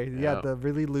corduroy. Yeah, the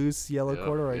really loose yellow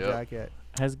corduroy jacket.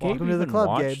 Has Gabe Welcome to the club,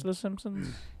 watched Gabe. The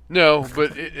Simpsons? No,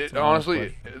 but it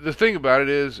honestly, the thing about it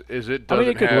is it doesn't. I mean,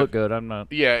 it could look good. I'm not.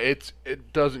 Yeah, it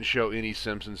doesn't show any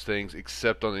Simpsons things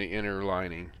except on the inner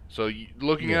lining. So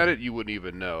looking at it, you wouldn't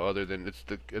even know, other than it's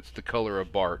the color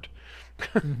of Bart.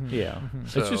 Yeah,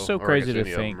 So, it's just so crazy to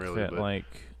think really,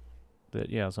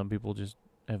 that some people just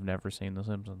have never seen The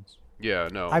Simpsons. Yeah,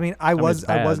 no. I mean, I was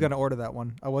gonna order that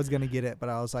one. I was gonna get it, but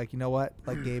I was like, you know what?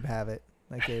 Let Gabe have it.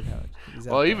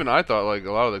 Well, even I thought like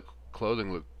a lot of the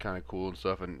clothing looked kind of cool and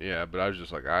stuff, and but I was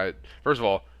just like, first of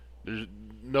all, there's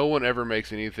no one ever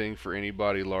makes anything for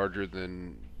anybody larger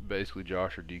than basically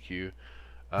Josh or DQ,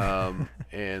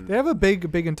 and they have a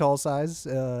big and tall size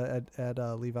at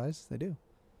Levi's. They do.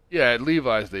 Yeah, at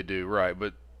Levi's they do, right?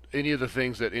 But any of the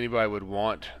things that anybody would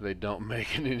want, they don't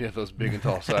make in any of those big and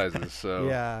tall sizes. So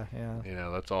yeah,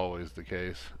 that's always the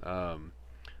case.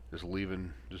 Just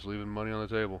leaving money on the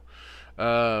table.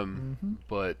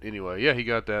 But anyway, he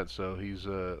got that, so he's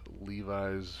a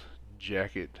Levi's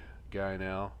jacket guy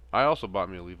now. I also bought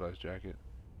me a Levi's jacket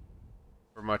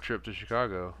for my trip to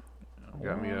Chicago.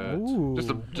 Got me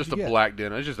just a black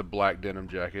denim. It's just a black denim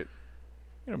jacket.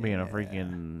 You're gonna be in a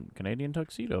freaking Canadian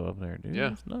tuxedo up there, dude. Yeah,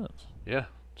 that's nuts. Yeah,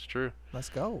 it's true. Let's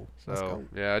go. So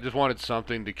I just wanted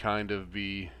something to kind of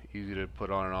be easy to put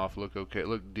on and off, look okay,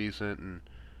 look decent, and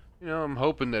I'm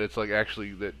hoping that it's like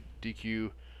actually that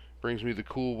DQ brings me the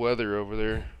cool weather over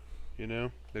there,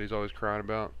 that he's always crying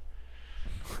about.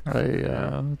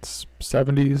 It's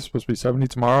 70, supposed to be 70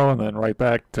 tomorrow, and then right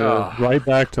back to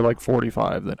like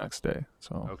 45 the next day.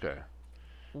 So okay.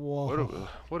 Whoa.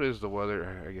 What is the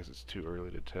weather? I guess it's too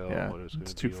early to tell. Yeah, what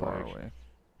it's too far away.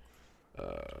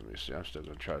 Let me see. I'm still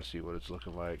gonna try to see what it's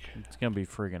looking like. It's gonna be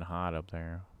friggin' hot up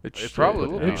there. It probably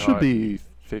will be. It should be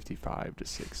 55 to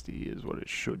 60 is what it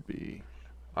should be.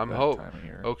 I'm hoping.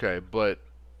 Okay, but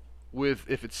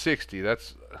if it's 60,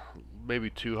 that's maybe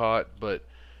too hot. But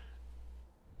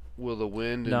will the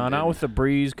wind? Not with the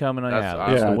breeze coming on.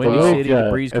 The windy city, the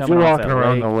breeze coming. If you're walking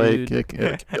around the lake, it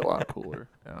can be a lot cooler.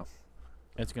 Yeah.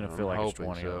 It's gonna feel like it's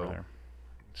 20 over there.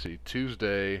 Let's see,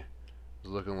 Tuesday is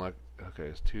looking like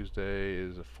Tuesday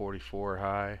is a 44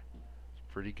 high.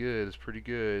 It's pretty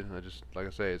good. Like I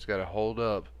say, it's got to hold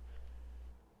up.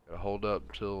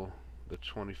 Till the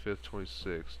 25th,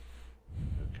 26th.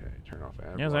 Okay, turn off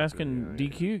ad. I was asking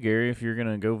DQ Gary if you're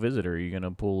gonna go visit her. Are you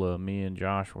gonna pull me and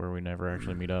Josh where we never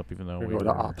actually meet up, even though we go to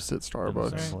opposite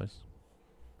Starbucks.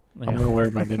 Yeah. I'm gonna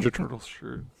wear my Ninja Turtles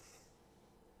shirt.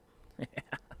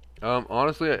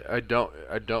 Honestly, I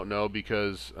don't know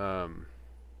because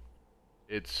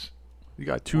it's. You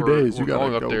got 2 days. You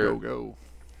got to go.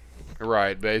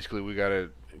 Right. Basically, we got to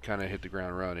kind of hit the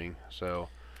ground running. So.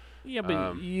 Yeah,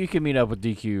 but you can meet up with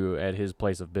DQ at his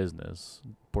place of business,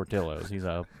 Portillo's. He's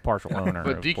a partial owner.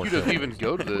 But DQ Portillo's. doesn't even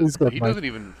go to he doesn't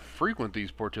even frequent these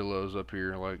Portillo's up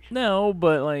here. Like. No,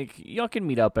 but like y'all can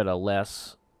meet up at a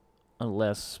less.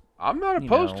 I'm not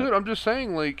opposed to it. I'm just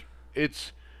saying, like,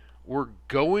 we're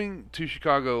going to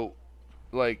Chicago,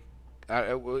 like,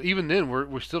 even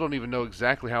then we still don't even know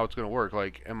exactly how it's going to work.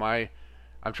 Like, I'm going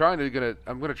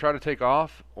to try to take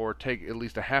off or take at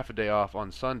least a half a day off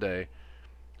on Sunday,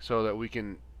 so that we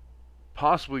can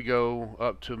possibly go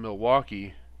up to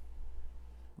Milwaukee,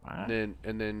 and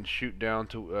then shoot down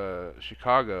to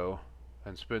Chicago,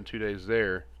 and spend 2 days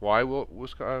there. Why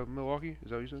Milwaukee?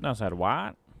 Is that what you said? No, said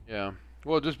what? Yeah.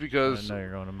 Well, just because I know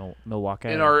you're going to Milwaukee.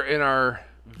 In our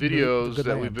videos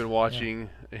that we've been watching,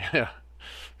 yeah,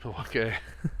 Milwaukee,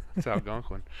 it's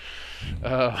Algonquin.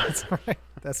 That's right.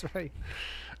 That's right.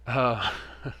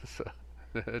 So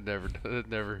it never.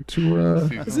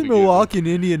 Is it Milwaukee an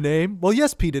Indian name? Well,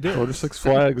 yes, Pete, it is. Go to Six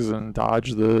Flags and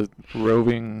dodge the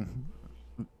roving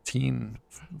teen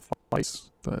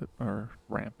fights that are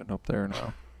rampant up there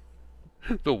now.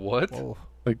 The what? Whoa.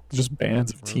 Like just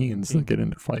bands of teens that get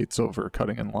into fights over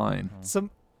cutting in line.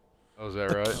 Some is that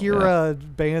right? Akira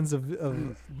bands of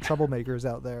troublemakers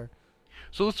out there.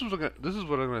 So this is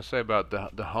what I'm going to say about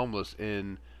the homeless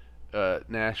in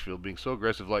Nashville being so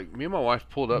aggressive. Like, me and my wife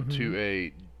pulled up to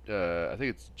a I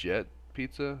think it's Jet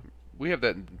Pizza. We have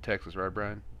that in Texas, right,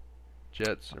 Brian?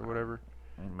 Jets or whatever.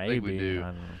 Maybe. I think we do.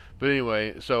 But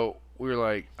anyway, so we were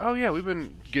like, oh yeah, we've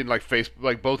been getting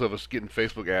like both of us getting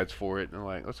Facebook ads for it, and I'm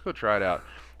like, let's go try it out.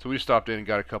 So we stopped in and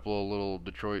got a couple of little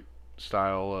Detroit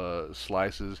style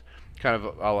slices, kind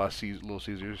of a la Little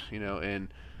Caesars, and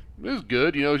it was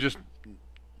good. It was just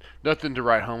nothing to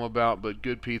write home about, but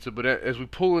good pizza. But as we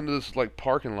pull into this like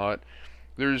parking lot,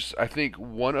 there's I think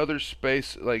one other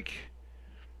space. Like,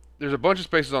 there's a bunch of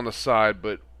spaces on the side,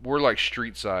 but we're like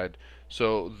street side,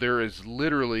 so there is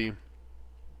literally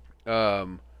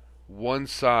one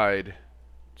side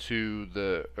to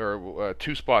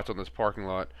two spots on this parking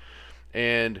lot,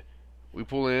 and we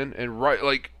pull in and we're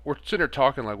sitting there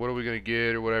talking like, what are we gonna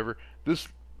get or whatever. This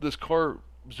car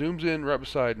zooms in right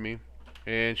beside me,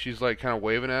 and she's like kind of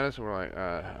waving at us, and we're like,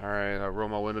 all right. I roll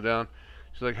my window down.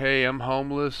 She's like, hey, I'm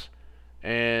homeless,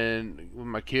 and with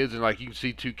my kids, and like you can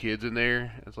see 2 kids in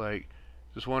there. It's like,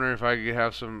 just wondering if I could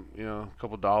have some, a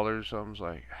couple dollars. So I was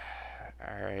like,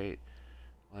 all right,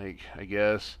 like I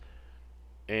guess.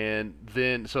 And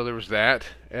then so there was that,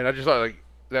 and I just thought like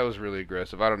that was really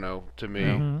aggressive. I don't know, to me,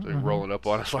 rolling up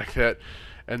on us like that.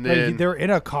 And then they're in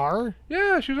a car.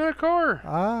 Yeah, she was in a car.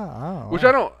 Which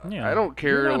wow. I don't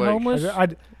care. You're not like homeless?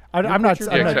 I'm not.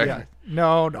 Exactly.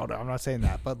 No, I'm not saying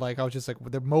that. But like, I was just like,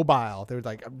 they're mobile. They're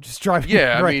like, I'm just driving.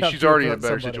 Yeah, right I mean, up she's to already in a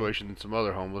better somebody. situation than some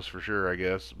other homeless for sure, I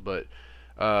guess. But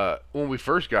when we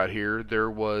first got here, there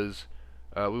was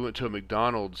we went to a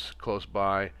McDonald's close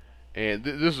by, and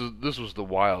this was the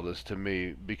wildest to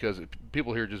me because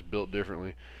people here just built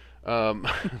differently.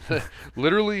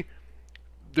 Literally,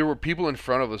 there were people in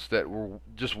front of us that were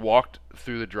just walked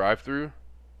through the drive-through,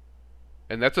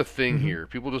 and that's a thing here.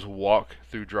 People just walk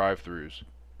through drive-throughs.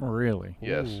 Really?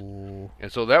 Yes. Ooh. And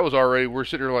so that was already, we're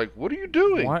sitting there like, what are you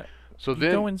doing? What? So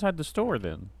then go inside the store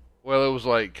then. Well, it was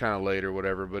like kind of late or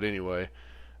whatever, but anyway,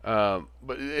 but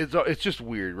it's just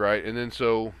weird, right? And then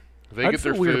so they get their food.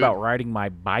 I'd feel weird about riding my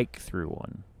bike through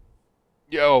one.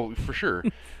 Yeah, oh, for sure.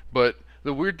 But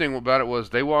the weird thing about it was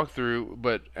they walked through,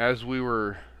 but as we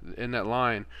were in that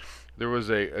line, there was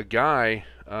a guy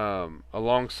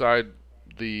alongside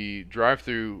the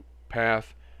drive-through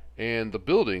path and the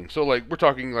building. So like we're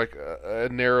talking like a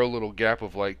narrow little gap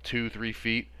of like 2-3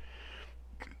 feet.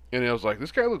 And I was like,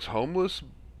 this guy looks homeless,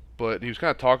 but he was kind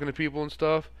of talking to people and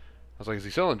stuff. I was like, is he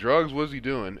selling drugs? What is he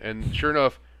doing? And sure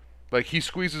enough, like he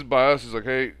squeezes by us. He's like,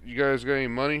 hey, you guys got any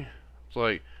money? It's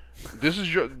like, this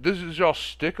is y'all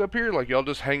stick up here? Like y'all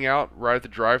just hang out right at the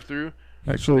drive-through?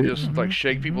 Actually, just like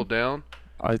shake people down?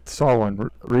 I saw one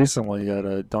recently at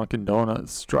a Dunkin'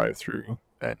 Donuts drive-through,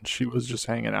 and she was just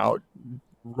hanging out,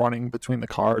 running between the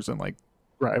cars and like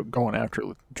going after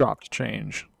dropped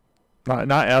change.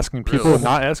 Not asking people, Really?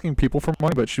 not asking people for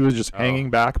money, but she was just hanging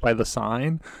back by the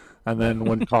sign, and then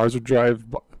when cars would drive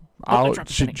out,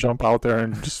 she'd jump out there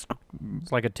and just.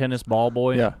 It's like a tennis ball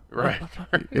boy. Yeah. Right.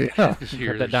 Yeah. Just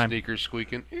hear that the dime. sneakers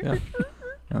squeaking. Yeah.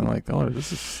 And I'm like, oh,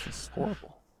 this is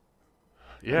horrible.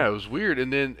 Yeah, it was weird.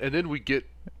 And then we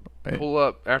pull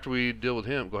up after we deal with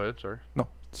him. Go ahead, sorry. No,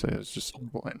 say it's just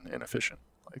horrible and inefficient.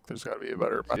 Like, there's got to be a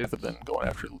better method than going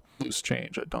after loose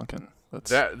change at Dunkin'.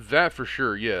 That for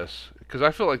sure, yes. Because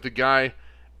I feel like the guy,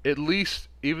 at least,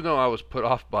 even though I was put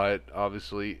off by it,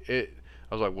 obviously, I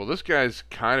was like, well, this guy's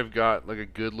kind of got like a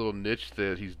good little niche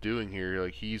that he's doing here.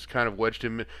 Like, he's kind of wedged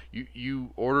him. You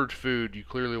ordered food. You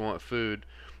clearly want food.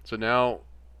 So now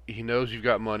he knows you've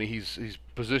got money. He's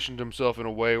positioned himself in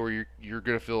a way where you're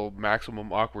gonna feel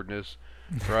maximum awkwardness,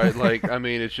 right? Like, I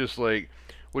mean, it's just like,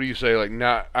 what do you say? Like,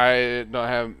 I don't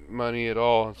have money at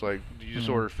all. It's like, you just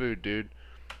ordered food, dude.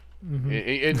 Mm-hmm.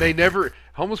 And they never,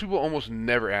 homeless people almost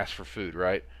never ask for food,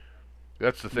 right?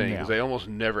 That's the thing, is they almost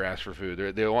never ask for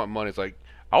food. They want money. It's like,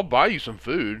 I'll buy you some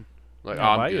food. Like,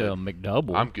 I'll buy you a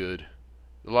McDouble. I'm good.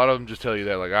 A lot of them just tell you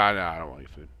that, like, I don't want any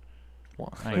food.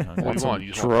 Like, what do you want?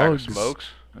 You just want a pack of smokes?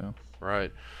 Yeah.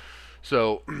 Right.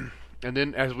 So, and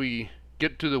then as we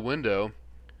get to the window,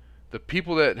 the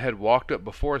people that had walked up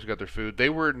before us got their food. They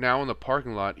were now in the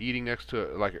parking lot eating next to,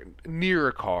 like, near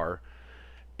a car.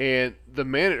 And the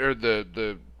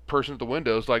the person at the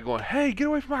window is like going, "Hey, get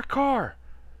away from my car!"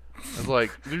 I was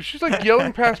like, she's like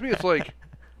yelling past me. It's like,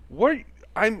 what?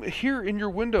 I'm here in your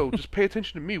window. Just pay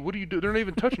attention to me. What do you do? They're not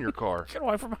even touching your car. Get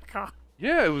away from my car.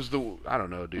 Yeah, it was I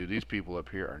don't know, dude. These people up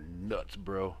here are nuts,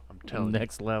 bro. I'm telling you.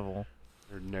 Next level.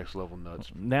 They're next level nuts.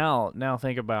 Now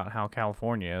think about how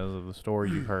California is. Of the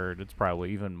story you've heard, it's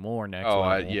probably even more next level.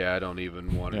 I don't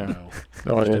even want to know.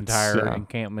 Just entire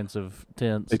encampments of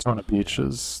tents. Daytona Beach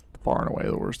is far and away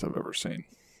the worst I've ever seen.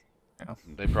 Yeah.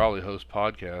 They probably host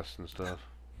podcasts and stuff.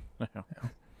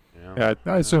 Yeah,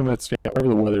 I assume it's wherever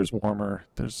the weather's warmer,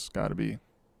 there's got to be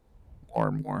more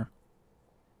and more.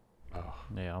 Oh,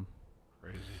 yeah,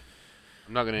 crazy.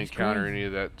 I'm not going to encounter any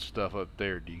of that stuff up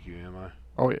there, DQ, am I?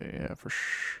 Oh yeah, for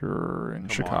sure. In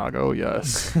Chicago,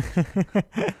 yes.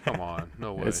 Come on,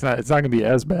 no way. It's not going to be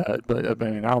as bad, but I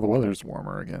mean now the weather's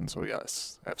warmer again, so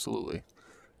yes, absolutely.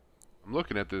 I'm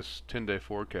looking at this 10-day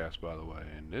forecast, by the way,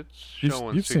 and it's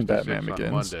showing you've 66 seen Batman on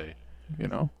Begins, Monday. You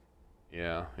know.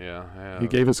 Yeah. He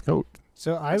gave his coat.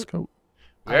 So I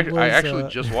actually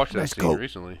just watched that scene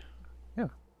recently. Yeah,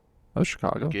 that was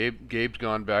Chicago. Gabe's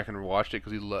gone back and watched it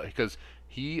because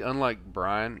he, unlike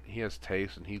Brian, he has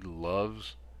taste and he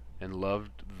loves and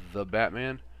loved the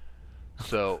Batman.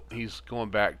 So he's going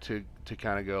back to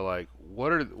kind of go like,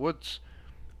 what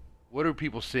are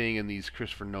people seeing in these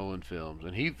Christopher Nolan films?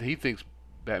 And he thinks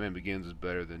Batman Begins is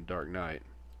better than Dark Knight.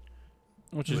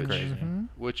 Which is crazy. Mm-hmm.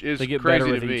 Which is they get crazy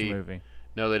better with to me. Each movie.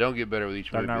 No, they don't get better with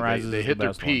each Dark movie. Knight Rises they hit the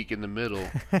their peak in the middle,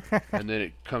 and then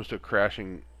it comes to a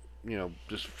crashing,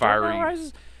 just fiery. Dark Knight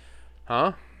Rises,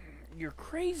 huh? You're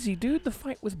crazy, dude. The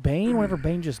fight with Bane, whenever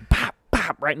Bane just pop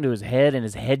right into his head, and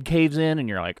his head caves in, and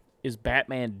you're like, "Is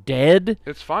Batman dead?"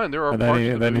 It's fine. There are parts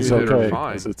of the movie that are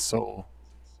fine. Because it's so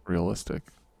realistic.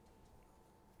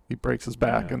 He breaks his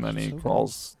back, and then he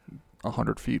crawls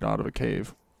 100 feet out of a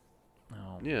cave.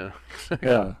 Yeah.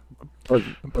 Yeah. But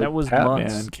that was Batman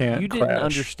months. Can't you didn't crash.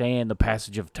 understand the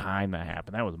passage of time that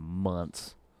happened. That was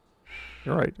months.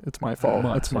 You're right. It's my fault.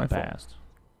 Months It's my fault. Passed.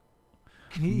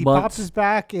 He pops his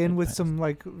back in with some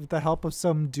with the help of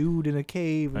some dude in a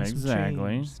cave. And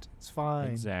exactly. It's fine.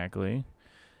 Exactly.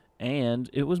 And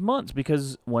it was months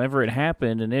because whenever it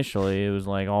happened initially, it was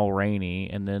like all rainy,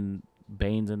 and then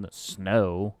Bane's in the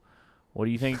snow. What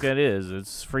do you think that is?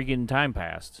 It's freaking time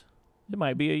passed. It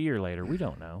might be a year later. We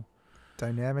don't know.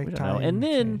 Dynamic time. And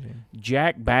then changing.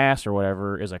 Jack Bass or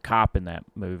whatever is a cop in that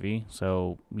movie,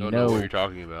 so you know what you're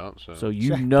talking about. So you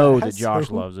Jack know Bass? that Josh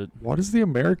loves it. What is the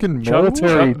American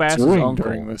military Chuck Bass's doing uncle.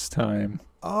 during this time?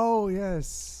 Oh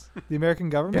yes, the American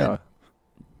government. Yeah.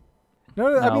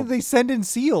 No, I mean they send in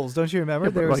SEALs. Don't you remember?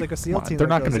 There was like a SEAL team. They're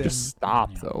not going to just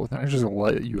stop though. They're not just going to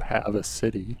let you have a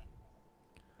city.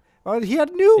 Oh, he had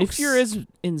nukes. If you're as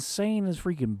insane as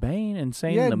freaking Bane,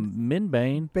 insane the Min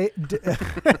Bane,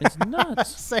 it's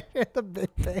nuts. The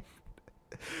Bane.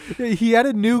 He had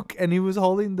a nuke and he was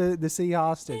holding the city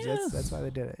hostage. Yes. That's why they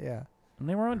did it. Yeah. And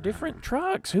they were on different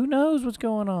trucks. Who knows what's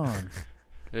going on?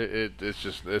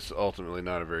 It's ultimately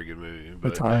not a very good movie.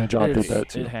 But Battalion Job did that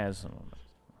too. It has some.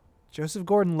 Joseph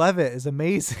Gordon-Levitt is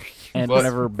amazing. And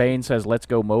whenever Bane says, "Let's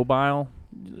go mobile,"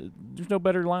 there's no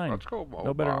better line. Let's go mobile.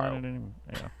 No better line than anyone.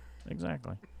 Yeah.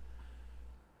 Exactly.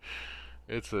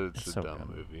 It's a so dumb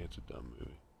dumb. movie. It's a dumb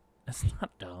movie. It's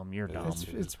not dumb. You're dumb.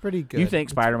 It's pretty good. You think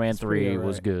Spider-Man it's 3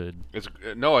 was good?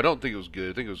 No, I don't think it was good.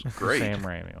 I think it was great. The Sam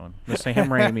Raimi one. The Sam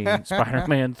Raimi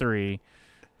Spider-Man 3.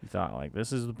 You thought like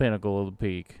this is the pinnacle of the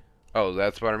peak. Oh,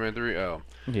 that's Spider-Man 3? Oh.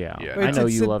 Yeah. Yeah. I know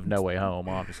you love No Way Home,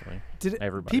 obviously.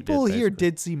 Everybody people here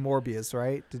did see Morbius,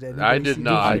 right? I did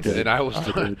not. I did. And I was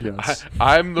yes.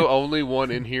 I'm the only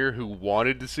one in here who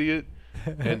wanted to see it.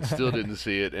 and still didn't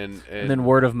see it. And then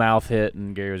word of mouth hit,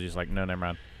 and Gary was just like, no, never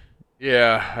mind.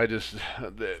 Yeah,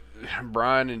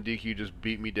 Brian and DQ just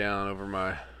beat me down over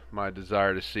my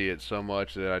desire to see it so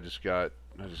much that I just got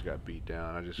beat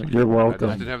down. You're welcome.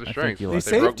 I just didn't have the strength.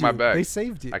 They broke my back. They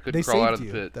saved you. I couldn't crawl out of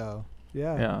the pit. Though.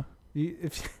 Yeah.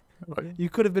 You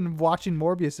could have been watching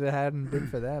Morbius if it hadn't been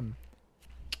for them.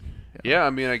 Yeah, I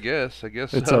mean, I guess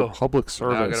it's so. a public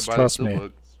service. Trust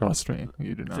me. Trust me.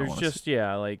 You do not. There's just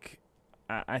like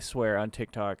I swear on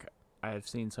TikTok I've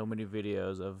seen so many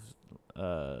videos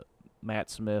of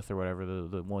Matt Smith or whatever,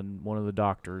 the one of the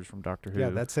doctors from Doctor Who. Yeah,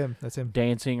 that's him.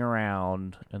 Dancing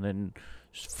around and then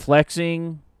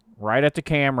flexing right at the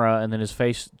camera, and then his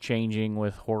face changing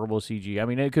with horrible CG. I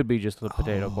mean, it could be just the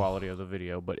potato quality of the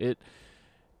video, but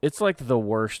it's like the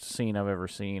worst scene I've ever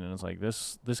seen, and it's like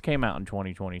this came out in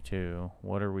 2022.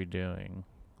 What are we doing?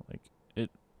 Like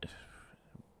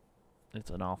it's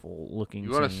an awful looking.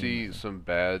 You want to see some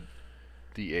bad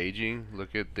de-aging?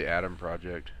 Look at the Adam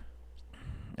Project.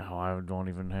 Oh, I don't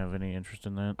even have any interest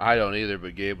in that. I don't either,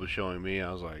 but Gabe was showing me.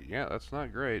 I was like, yeah, that's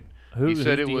not great. He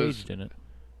said it was in it.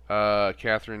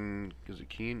 Catherine, is it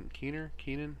Keener? Keener,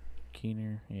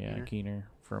 yeah, Keener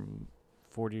from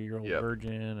 40-Year-Old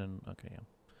Virgin, and okay,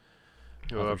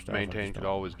 yeah. Well, Maintain could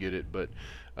always get it, but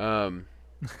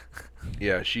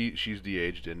yeah, she's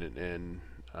de-aged in it, and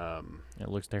it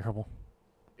looks terrible.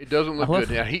 It doesn't look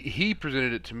good. Now he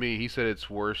presented it to me. He said it's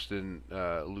worse than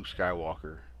Luke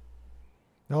Skywalker.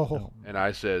 Oh. And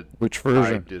I said, which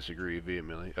version? I disagree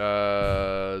vehemently.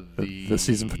 The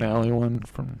season finale one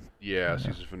from. Yeah,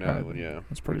 season finale one. Yeah,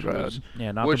 that's pretty bad.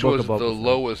 Not which the Book was of Boba the Fett.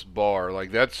 lowest bar.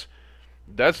 Like that's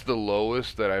the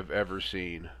lowest that I've ever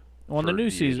seen. Well, the new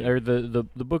season or the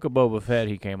Book of Boba Fett,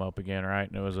 he came up again, right?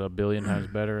 And it was a billion times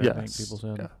better. Yes. I think people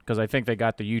said, Yeah. because I think they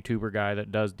got the YouTuber guy that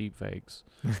does deepfakes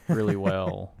really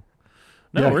well.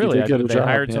 No, Yeah, really, they job.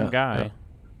 hired some Yeah. guy.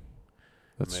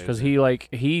 That's because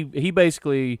he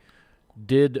basically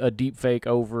did a deepfake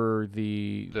over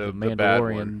the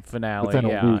Mandalorian finale, within a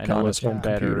week and on it his looked home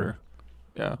better. computer.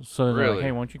 Yeah. So they're like,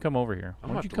 hey, why don't you come over here?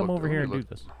 Why don't you come over here and do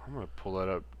this? I'm gonna pull that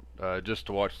up just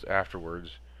to watch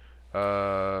afterwards.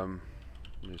 Let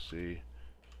me see.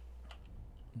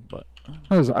 But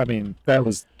that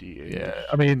was D8. yeah.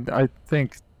 I mean, I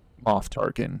think Moff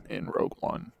Tarkin in Rogue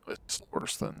One was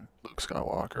worse than Luke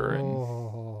Skywalker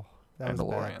and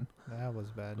Mandalorian. That was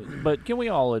bad. But can we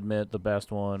all admit the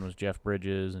best one was Jeff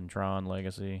Bridges and Tron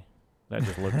Legacy? That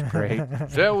just looked great.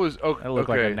 That was okay. That looked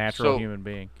like a natural human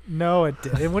being. No, it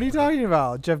didn't. What are you talking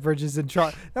about? Jeff Bridges and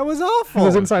Tron. That was awful. It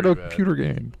was inside a computer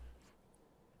game.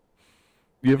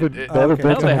 You have they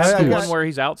had one where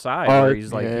he's outside, or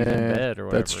he's like he's in bed or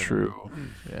whatever. That's true.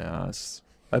 Yes.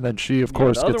 And then she, of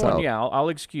course, the other gets one, out. Yeah, I'll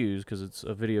excuse because it's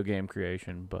a video game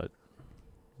creation, but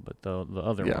the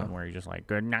other one where he's just like,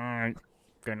 good night,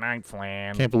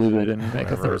 Flynn. Can't believe they didn't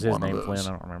make a third was his one name of those.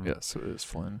 Flynn? I don't remember. Yes, it is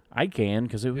Flynn. I can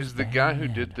because it was. Is the guy who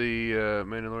did the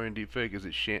Mandalorian deepfake? Is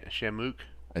it Shamook?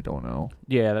 I don't know.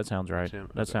 Yeah, that sounds right.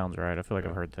 That sounds right. I feel like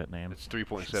I've heard that name. It's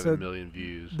 3.7 million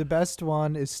views. The best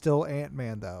one is still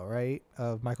Ant-Man, though, right?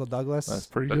 Of Michael Douglas. That's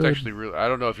pretty good. That's actually really. I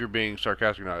don't know if you're being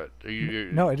sarcastic or not.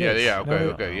 No, it is. Yeah. Okay. No,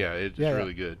 Okay. Yeah, it's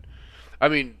really good. I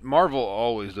mean, Marvel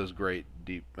always does great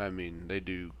they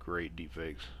do great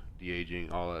deepfakes,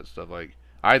 de-aging, all that stuff. Like,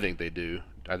 I think they do.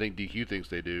 I think DQ thinks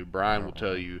they do. Brian will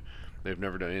tell you they've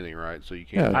never done anything right, so you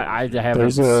can't. Yeah, I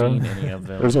haven't seen any of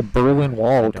them. There's a Berlin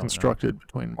Wall constructed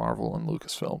between Marvel and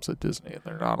Lucasfilms at Disney, and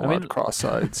they're not allowed to cross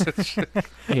sides.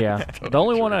 Yeah, the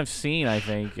only one I've seen, I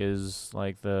think, is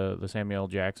like the Samuel L.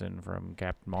 Jackson from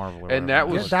Captain Marvel. And that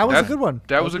was a good one.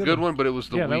 That was a good one, but it was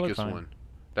the that weakest one.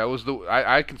 That was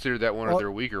I considered that one of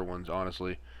their weaker ones,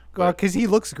 honestly. Because he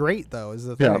looks great, though, is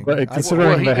the thing. Yeah, but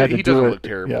considering they had to he doesn't do look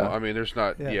terrible. Yeah. I mean, there's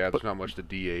not there's not much to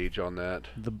de-age on that.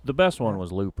 The best one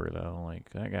was Looper, though. Like,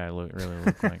 that guy really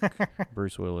looked like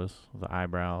Bruce Willis with the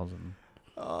eyebrows and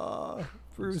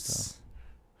Bruce.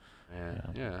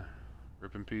 Yeah.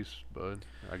 Rip in peace, bud.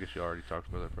 I guess you already talked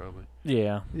about that, probably.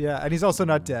 Yeah. Yeah, and he's also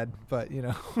not dead, but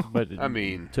But I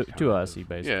mean, to us, he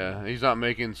basically. Yeah, he's not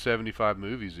making 75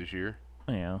 movies this year.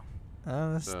 Yeah.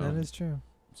 That is true.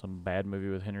 Some bad movie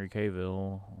with Henry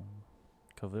Cavill.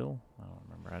 I don't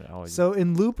remember. So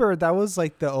in Looper, that was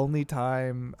like the only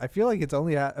time. I feel like it's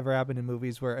only ever happened in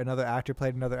movies where another actor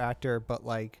played another actor, but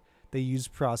like they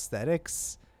used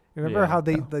prosthetics. Remember how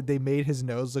they made his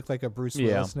nose look like a Bruce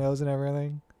Willis nose and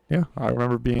everything? Yeah, I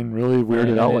remember being really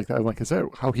weirded out like that. I'm like, is that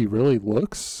how he really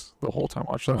looks the whole time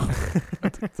watching it?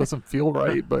 It doesn't feel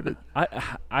right, but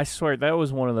I swear that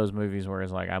was one of those movies where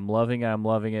it's like, I'm loving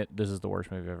it. This is the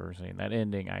worst movie I've ever seen. That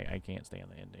ending, I can't stand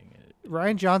the ending.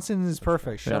 Rian Johnson is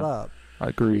perfect. Shut up.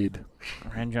 Agreed.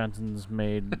 Rian Johnson's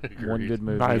made one good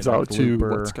movie. Knives Out 2.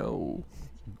 Let's go.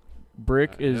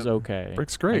 Brick is okay.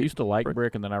 Brick's great. I used to like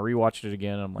Brick, and then I rewatched it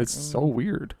again. And I'm like, it's so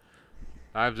weird.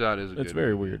 Knives Out is a good It's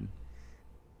very movie. weird.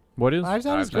 What is? Knives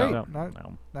Out is great. No.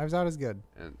 Knives Out is good.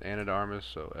 And Anna de Armas,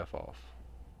 so F off.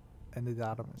 And the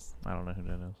Dotimus. I don't know who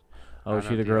that is. Oh, is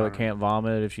she the girl that can't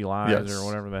vomit if she lies or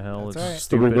whatever the hell? That's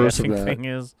it's right. stupid thing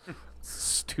is.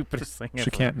 Stupidest thing ever.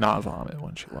 She can't not vomit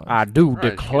when she lies. I do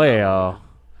declare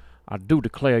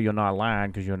you're not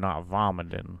lying because you're not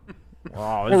vomiting.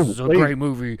 Oh, this is a great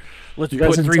movie. Let's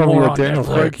put 3 more on Daniel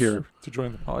Craig Netflix here to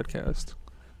join the podcast.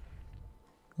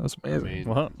 That's amazing. I mean,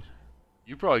 what?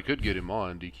 You probably could get him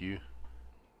on, DQ.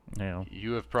 Yeah.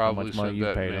 You have probably sent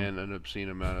that man an obscene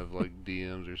amount of like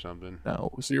DMs or something.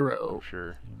 No, 0. For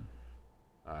sure.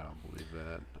 I don't believe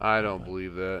that. I don't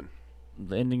believe that.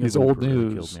 The ending He's of old Looper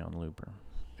really news. killed me on Looper.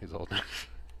 He's old news.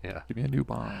 Yeah. Give me a new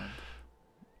Bond.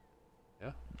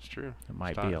 Yeah, it's true. It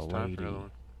might be a lady.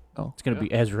 Oh, it's gonna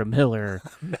be Ezra Miller.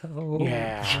 No.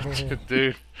 Yeah.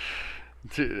 Dude,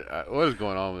 what is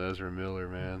going on with Ezra Miller,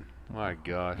 man? My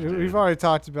gosh. We've already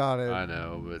talked about it. I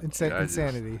know, but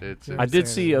insanity. I did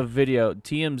see a video,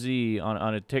 TMZ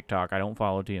on a TikTok. I don't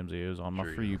follow TMZ. It was on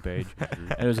my For You page,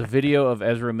 and it was a video of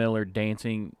Ezra Miller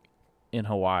dancing in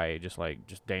Hawaii, just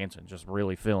dancing, just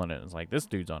really feeling it. It's like, this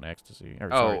dude's on ecstasy.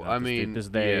 This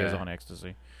day is on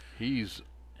ecstasy. He's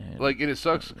and it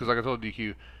sucks because, like I told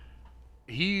DQ,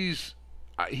 he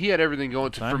had everything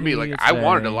going for me. Like, I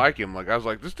wanted to like him. Like, I was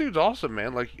like, this dude's awesome,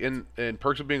 man. Like, in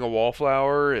Perks of Being a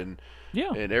Wallflower and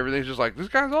everything's just like, this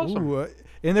guy's awesome. Ooh,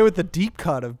 in there with the deep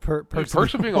cut of Perks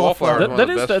of Being a Wallflower.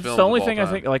 That's the only thing I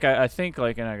think. Like, I think,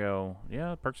 like, and I go,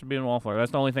 yeah, Perks of Being a Wallflower.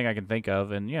 That's the only thing I can think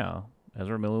of. And yeah,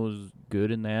 Ezra Miller was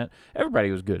good in that. Everybody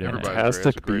was good in that.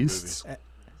 Fantastic Beasts.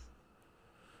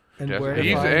 And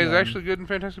he's actually good in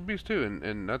Fantastic Beasts too,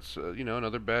 and that's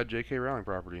another bad J.K. Rowling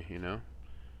property,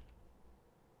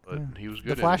 But he was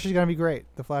good. The Flash is going to be great.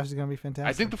 The Flash is going to be fantastic.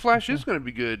 I think the Flash is going to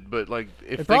be good, but like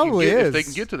if they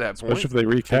can get to that point, especially if they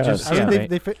recast.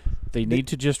 They need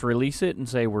to just release it and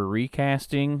say we're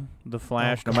recasting the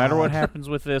Flash. No matter what happens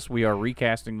with this, we are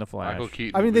recasting the Flash. Michael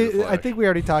Keaton. I mean, I think we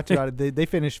already talked about it. They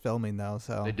finished filming though,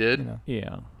 so they did.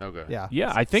 Yeah. Okay.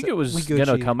 Yeah. I think it was going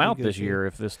to come out this year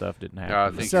if this stuff didn't happen. Yeah,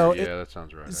 I think so. That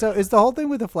sounds right. So is the whole thing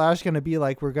with the Flash going to be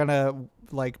like we're going to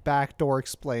backdoor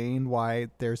explain why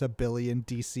there's a billion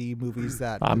DC movies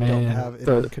that don't have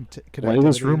the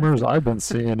latest rumors I've been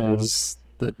seeing is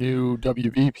the new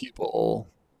WB people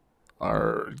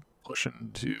are pushing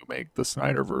to make the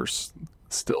Snyderverse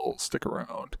still stick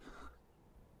around.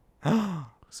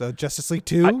 So Justice League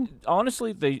 2?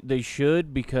 Honestly, they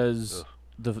should, because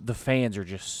the fans are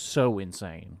just so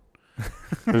insane.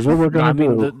 Here's what we're gonna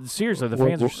do. Seriously, the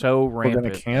fans are so rampant. We're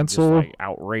gonna cancel,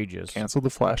 outrageous. Cancel the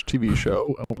Flash TV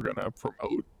show, and we're gonna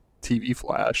promote TV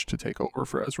Flash to take over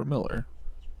for Ezra Miller.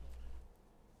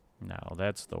 No,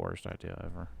 that's the worst idea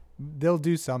ever. They'll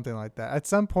do something like that at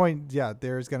some point. Yeah,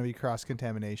 there's going to be cross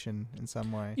contamination in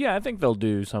some way. Yeah, I think they'll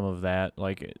do some of that.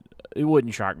 Like, it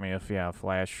wouldn't shock me if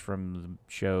Flash from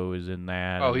the show is in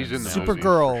that. Oh, he's in the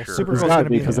Supergirl. Sure. Supergirl's going to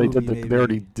be because they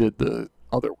already did the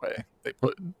other way. They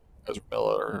put Ezra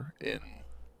Miller in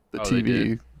the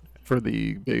TV for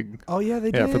the big. Oh yeah, they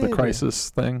did. For the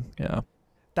Crisis thing. Yeah.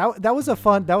 That was a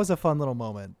fun little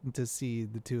moment to see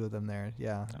the two of them there.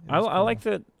 Yeah. I like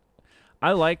that.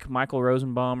 I like Michael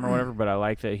Rosenbaum or whatever, but I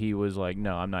like that he was like,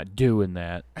 no, I'm not doing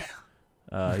that.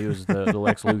 He was the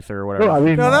Lex Luthor or whatever. No, I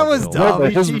mean, that was dumb.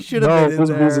 He should have been in his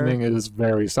there. reasoning is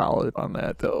very solid on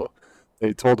that, though.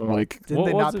 They told him, like... Didn't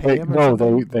they not pay him? No,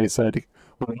 they said,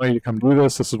 we want you to come do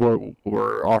this. This is what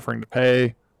we're offering to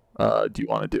pay. Do you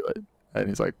want to do it? And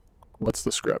he's like, what's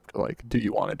the script? Like, do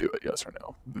you want to do it, yes or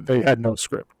no? They had no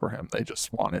script for him. They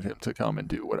just wanted him to come and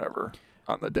do whatever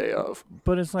on the day of.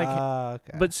 But it's like...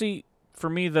 okay. But see... For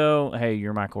me, though, hey,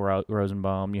 you're Michael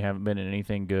Rosenbaum. You haven't been in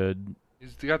anything good.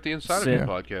 He's got the Inside of Me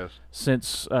podcast.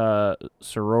 Since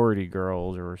Sorority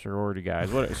Girls or Sorority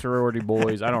Guys. Sorority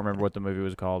Boys. I don't remember what the movie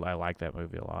was called. I like that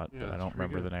movie a lot, but I don't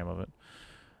remember the name of it.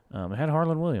 It had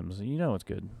Harlan Williams. You know it's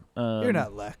good. You're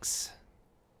not Lex.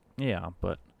 Yeah,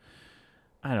 but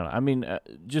I don't know. I mean,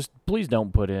 just please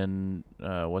don't put in,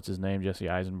 what's his name, Jesse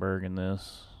Eisenberg in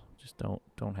this. Just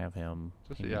don't have him.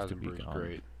 Jesse Eisenberg's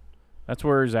great. That's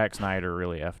where Zack Snyder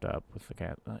really effed up with the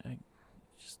cat.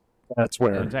 That's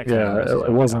where,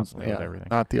 it wasn't,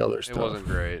 not the other stuff. It wasn't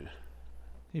great.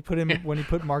 He put him when he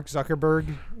put Mark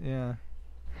Zuckerberg. Yeah.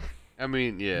 I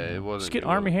mean, it wasn't. Just get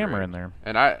Armie Hammer in there.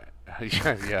 And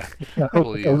yeah.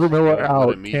 Please. Ezra Miller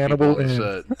out. Cannibal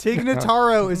in. Tig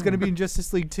Notaro is going to be in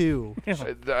Justice League 2.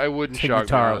 I wouldn't Tig shock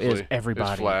Notaro me, honestly. is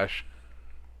everybody. It's Flash.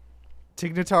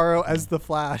 Tig Notaro as the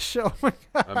Flash. Oh my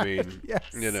god! I mean, yes,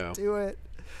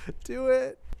 do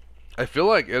it. I feel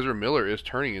like Ezra Miller is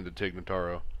turning into Tig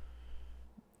Notaro.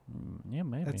 Yeah,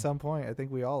 maybe. At some point, I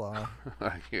think we all are.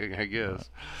 I guess.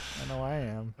 I know I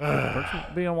am.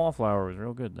 Being a Wallflower was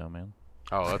real good, though, man.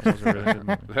 Oh, that's a really good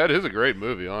movie. That is a great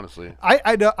movie, honestly.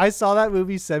 I know. I saw that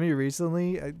movie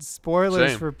semi-recently.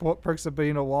 Spoilers Same. for Perks of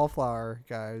Being a Wallflower,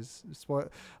 guys.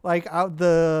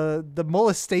 The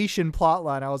molestation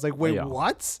plotline. I was like, wait,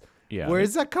 what? Yeah. Where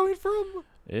is that coming from?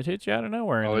 It hits you out of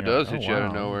nowhere. Oh, it does hit you out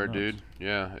of nowhere, dude.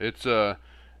 Yeah, it's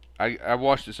I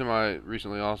watched it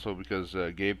recently also because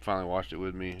Gabe finally watched it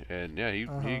with me, and yeah, he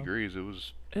agrees.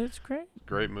 It's great.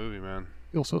 Great movie, man.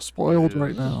 Feel so spoiled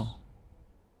right now.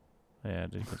 Yeah,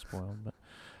 it did get spoiled, but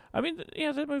I mean,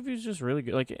 that movie was just really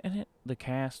good. Like, and the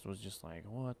cast was just like,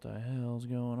 what the hell's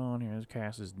going on here? This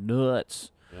cast is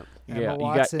nuts. Yep. Emma You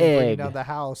Watson got Egg. bringing down the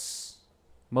house.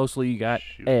 Mostly you got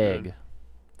Egg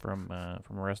from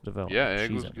Arrested Development. Yeah, Egg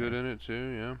She's was good in it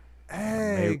too. Yeah.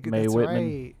 Egg. Mae that's Whitman.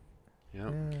 Right.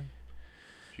 Yep. Yeah.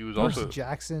 She was Percy also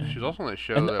Jackson. She was also on that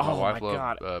show And that my wife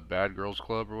my loved, Bad Girls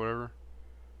Club or whatever.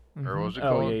 Or what was it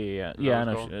Oh called? yeah, I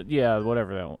know. Yeah,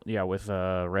 whatever that one. Yeah, with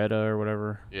Retta or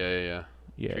whatever. Yeah.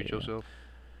 Treat yourself.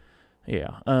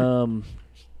 Yeah.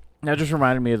 That just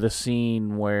reminded me of the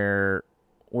scene where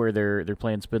they're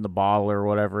playing spin the bottle or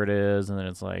whatever it is, and then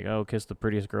it's like, oh, kiss the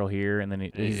prettiest girl here, and then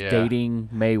he's dating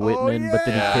Mae Whitman, but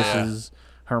then he kisses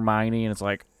Hermione, and it's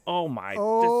like, oh my, this is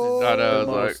I was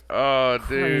like, oh,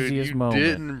 dude, you moment.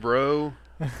 didn't, bro.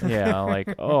 Yeah,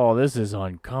 like, oh, this is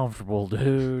uncomfortable,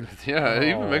 dude. Yeah, it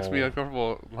even makes me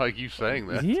uncomfortable, like you saying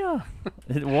that. Yeah,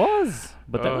 it was.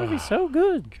 But that movie's so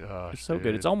good. Gosh, it's so dude.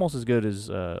 good. It's almost as good as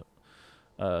Sky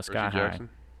High. Jackson?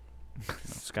 No,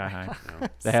 Sky High.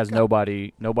 That has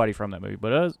nobody from that movie,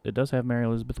 but it does have Mary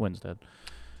Elizabeth Winstead.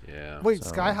 Yeah. Wait,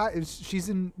 Sky High? She's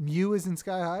in Mew is in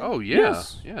Sky High? Oh yeah,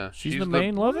 Yes. yeah. She's the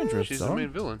main love interest. She's the main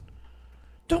villain.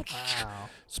 Don't. Wow.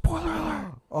 Spoiler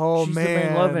alert. Oh She's man. the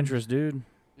main love interest, dude.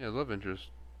 Yeah, love interest.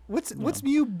 What's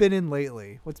Mew been in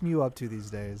lately? What's Mew up to these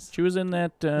days? She was in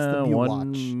that the Mew one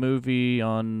Watch? movie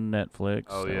on Netflix.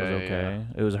 Oh, that yeah, was okay.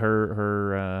 yeah. It was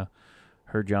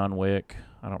her John Wick.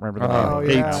 I don't remember the name Oh, of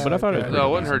it yeah. now, but I thought it was Okay. pretty No,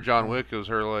 it wasn't her decent. John Wick. It was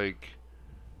her like.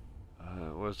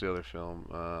 What was the other film?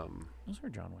 It was her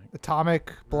John Wick.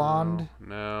 Atomic Blonde.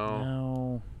 No.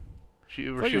 No. She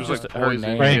thought was it was like just her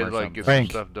poisoned. name She or had like get something. some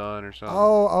stuff done or something.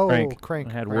 Oh, Crank. Crank.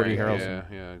 It had Woody Crank.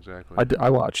 Harrelson. Yeah, exactly. I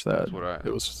watched that. That's what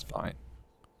It was fine.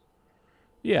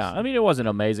 Yeah, I mean, it wasn't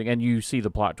amazing, and you see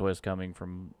the plot twist coming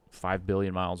from 5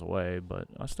 billion miles away, but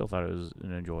I still thought it was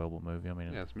an enjoyable movie. I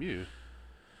mean, Yeah, it's Mew.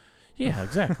 yeah,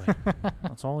 exactly.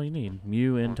 That's all you need.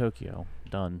 Mew in Tokyo.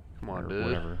 Done. Come on, or dude.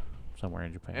 whatever. Somewhere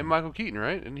in Japan. And Michael Keaton,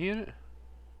 right? Isn't he in it?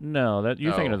 No, that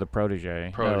you're thinking No. of The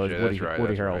Protege. Protege, no, it's Woody, that's right.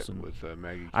 Woody that's Harrelson. Right, with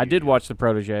Maggie Keaton. I did watch The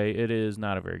Protege. It is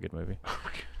not a very good movie.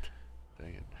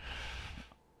 Dang it.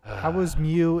 How was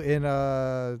Mew in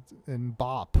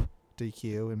Bop?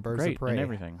 DQ and Birds Great of Prey. and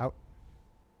everything.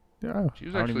 Yeah. She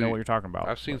was I don't even know what actually. you're talking about.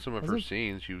 I've seen but- some of Was her it?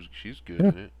 scenes. She's good Yeah.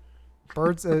 in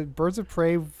it. Birds of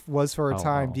Prey was for a Oh,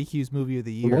 time wow. DQ's movie of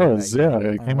the It year. was, yeah.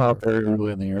 It came out very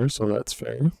early in the year, so that's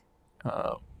fair.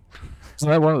 So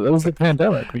that was the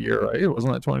pandemic year, right?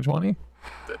 Wasn't that 2020?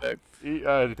 I think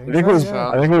it was-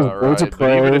 I think it was Birds of But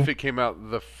even Prey. if it came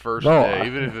out the first No, day, I-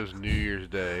 even if it was New Year's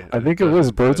Day, I think it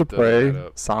was Birds of that doesn't Prey, add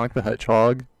up. Sonic the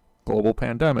Hedgehog, global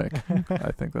pandemic.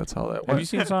 I think that's how that Have went. you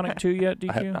seen Sonic 2 yet, DQ?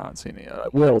 I have not seen it yet. I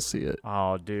will see it.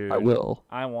 Oh, dude. I will.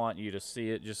 I want you to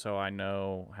see it just so I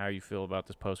know how you feel about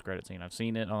this post-credit scene. I've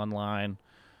seen it online.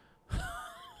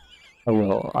 I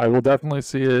will. I will definitely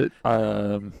see it.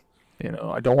 I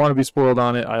don't want to be spoiled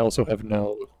on it. I also have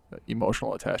no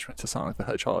emotional attachment to Sonic the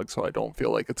Hedgehog, so I don't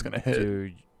feel like it's gonna hit.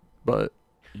 Dude, But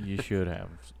you should have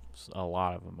a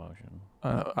lot of emotion.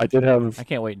 I did have I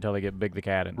can't wait until they get Big the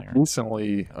Cat in there.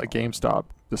 recently a GameStop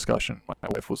discussion. My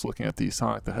wife was looking at the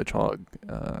Sonic the Hedgehog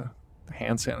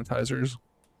hand sanitizers,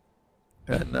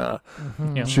 and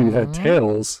Yeah. she had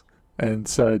Tails and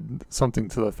said something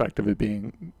to the effect of it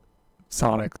being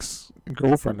Sonic's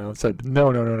girlfriend. And I said, no.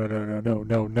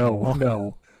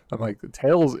 I'm like,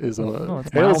 Tails is it's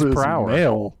Tails miles is per hour.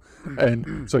 male,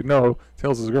 and it's like, no,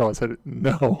 Tails is a girl. I said,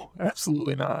 no,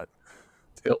 absolutely not.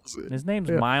 Tails. His name's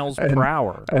Yeah. Miles And- per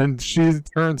hour. And she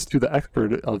turns to the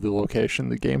expert of the location,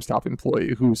 the GameStop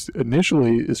employee, who's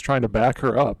initially is trying to back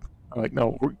her up. I'm like,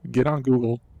 no, get on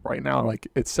Google right now. Like,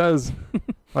 it says,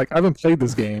 like, I haven't played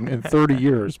this game in 30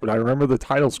 years, but I remember the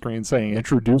title screen saying His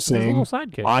introducing little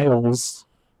sidekick. Miles.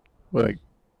 Like,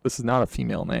 this is not a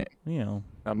female name. You know.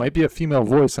 It might be a female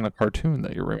voice in a cartoon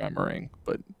that you're remembering,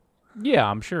 but Yeah,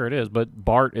 I'm sure it is. But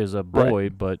Bart is a boy,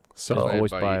 Right. but So is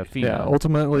voiced by a female. Yeah,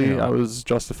 ultimately, Yeah. I was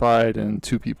justified, and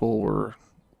 2 people were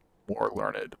more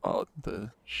learned about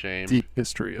the deep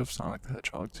history of Sonic the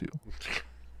Hedgehog 2.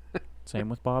 Same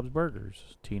with Bob's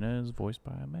Burgers. Tina is voiced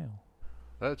by a male.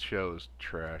 That show is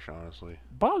trash, honestly.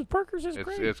 Bob's Burgers is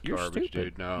great. It's You're garbage,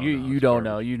 stupid. dude. No, you don't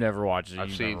know. You never watched it.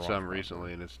 I've seen some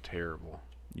recently, and it's terrible.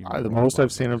 The most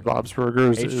I've seen of Bob's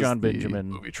Burgers is John the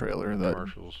Benjamin movie trailer that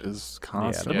is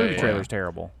constant. Yeah, the movie trailer's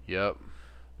terrible. Yep.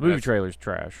 The movie trailer's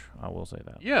trash. I will say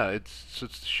that. Yeah, it's the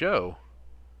show.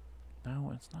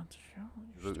 No, it's not the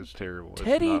show. It's terrible.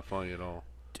 Teddy, it's not funny at all.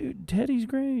 Dude, Teddy's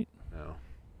great. No.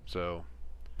 So,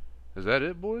 is that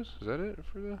it, boys? Is that it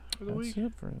for the week? That's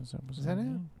it for this episode. Is that it?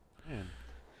 Man,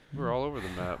 we're all over the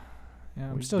map. Yeah,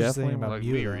 I'm still just thinking about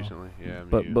me recently. Yeah,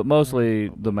 but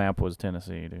mostly the map was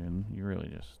Tennessee, dude. You really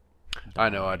just. I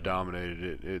know I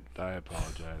dominated it. I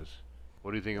apologize.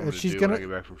 What do you think I'm gonna do when I get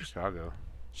back from Chicago?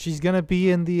 She's gonna be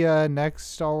in the next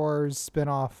Star Wars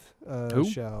spin-off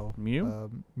show.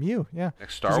 Mew? Mew, yeah.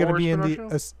 Next Star Wars spin-off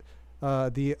show?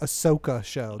 The Ahsoka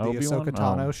show, the Obi-Wan? Ahsoka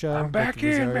Tano show. I'm back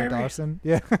in, baby. Dawson.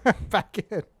 Yeah, back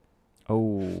in.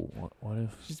 Oh, what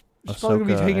if she's probably gonna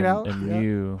be hanging out and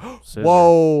Mew?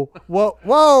 Whoa!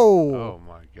 Oh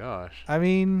my gosh! I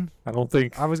mean, I don't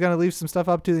think I was gonna leave some stuff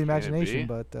up to the imagination,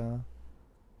 but.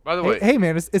 By the way, hey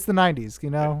man, it's the '90s, you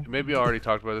know. Maybe I already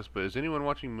talked about this, but is anyone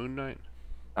watching Moon Knight?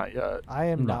 Not yet. I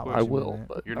am not. I will.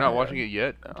 But you're not watching it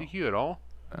yet, no. DQ at all?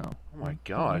 No. Oh my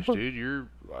gosh, dude, you're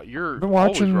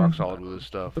always rock solid with this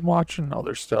stuff. I've been watching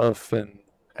other stuff and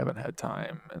haven't had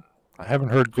time, and I haven't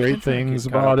heard great things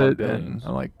about it. And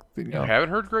I'm like, you haven't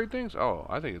heard great things? Oh,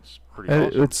 I think it's pretty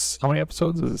awesome. It's how many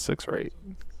episodes is it? 6 or 8?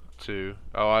 2.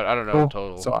 Oh, I don't know the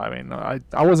total. So I mean, I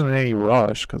wasn't in any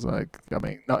rush because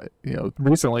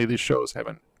recently these shows have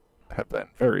been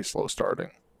very slow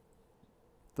starting.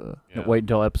 Wait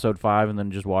until episode 5 and then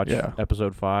just watch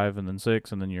episode 5 and then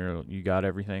 6 and then you got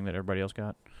everything that everybody else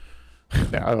got.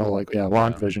 Yeah, I know.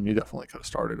 WandaVision, you definitely could have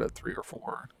started at 3 or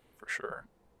 4 for sure.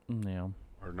 Yeah,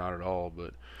 or not at all,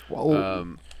 but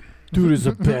dude, it's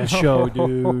the best show,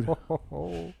 dude.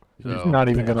 He's not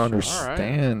even gonna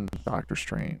understand Doctor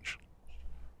Strange.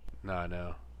 No, I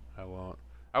know. I won't.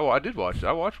 I did watch.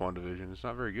 I watched WandaVision. It's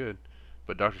not very good,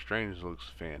 but Doctor Strange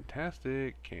looks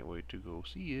fantastic. Can't wait to go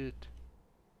see it.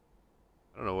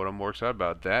 I don't know what I'm more excited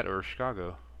about, that or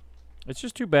Chicago. It's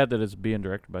just too bad that it's being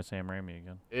directed by Sam Raimi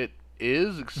again. It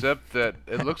is, except that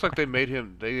it looks like they made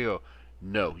him. They go,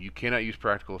 no, you cannot use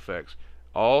practical effects.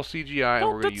 All CGI, and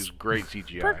we're going to use great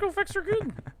CGI. Practical effects are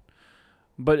good.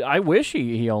 But I wish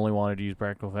he only wanted to use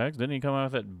practical effects. Didn't he come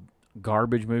out with that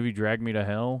garbage movie, Drag Me to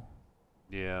Hell?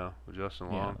 Yeah, with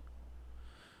Justin Long.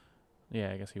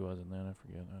 Yeah, I guess he wasn't then. I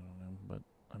forget. I don't know. But,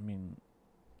 I mean,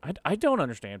 I don't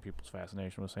understand people's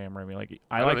fascination with Sam Raimi. Like,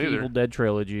 I like the Evil Dead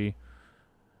trilogy.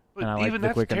 But and I even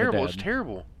like that's terrible. It's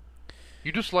terrible.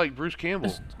 You just like Bruce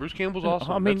Campbell. Bruce Campbell's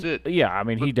awesome. I mean, that's it. Yeah, I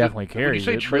mean, he definitely carries it.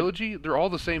 When you say trilogy, they're all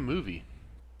the same movie.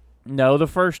 No, the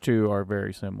first 2 are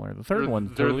very similar. The third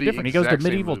one's totally different. He goes to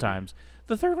medieval times.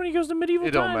 The third one, he goes to medieval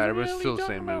times. It don't matter, but it's still the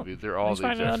same movie. They're all the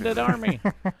exact same. Undead Army.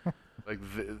 Like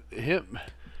him.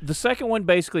 The second one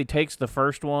basically takes the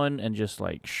first one and just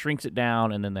like shrinks it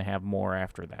down, and then they have more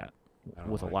after that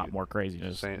with a lot more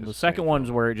craziness. The second one's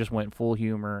where it just went full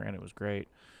humor and it was great.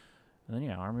 And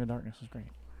then Army of Darkness is great.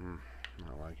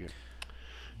 I like it.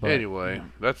 But, anyway,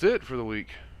 that's it for the week.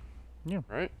 Yeah.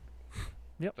 Right?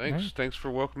 Yep. Thanks for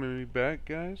welcoming me back,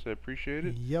 guys. I appreciate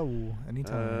it. Yo,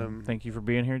 anytime. Thank you for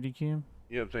being here, DQ.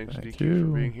 Yep, thanks DQ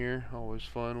for being here. Always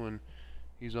fun when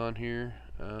he's on here,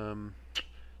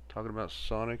 talking about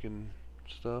Sonic and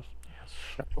stuff.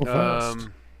 Yes.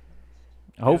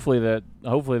 Hopefully there's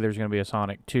going to be a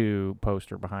Sonic 2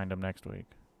 poster behind him next week.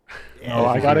 Yeah,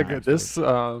 I gotta get this.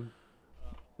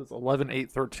 It's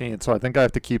 11/8/13, so I think I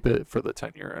have to keep it for the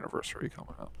 10-year anniversary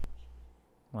coming up.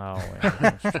 Oh, yeah,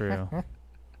 that's true.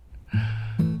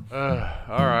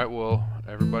 All right, well,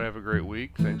 everybody have a great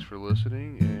week. Thanks for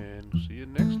listening, and see you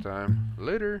next time.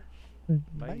 Later.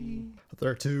 Bye.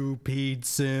 They're 2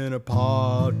 Pete's in a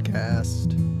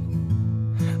podcast.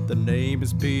 The name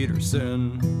is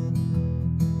Peterson.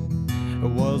 It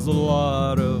was a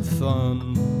lot of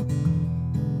fun,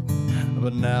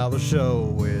 but now the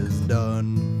show is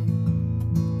done.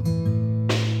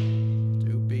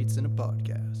 2 Pete's in a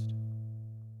podcast.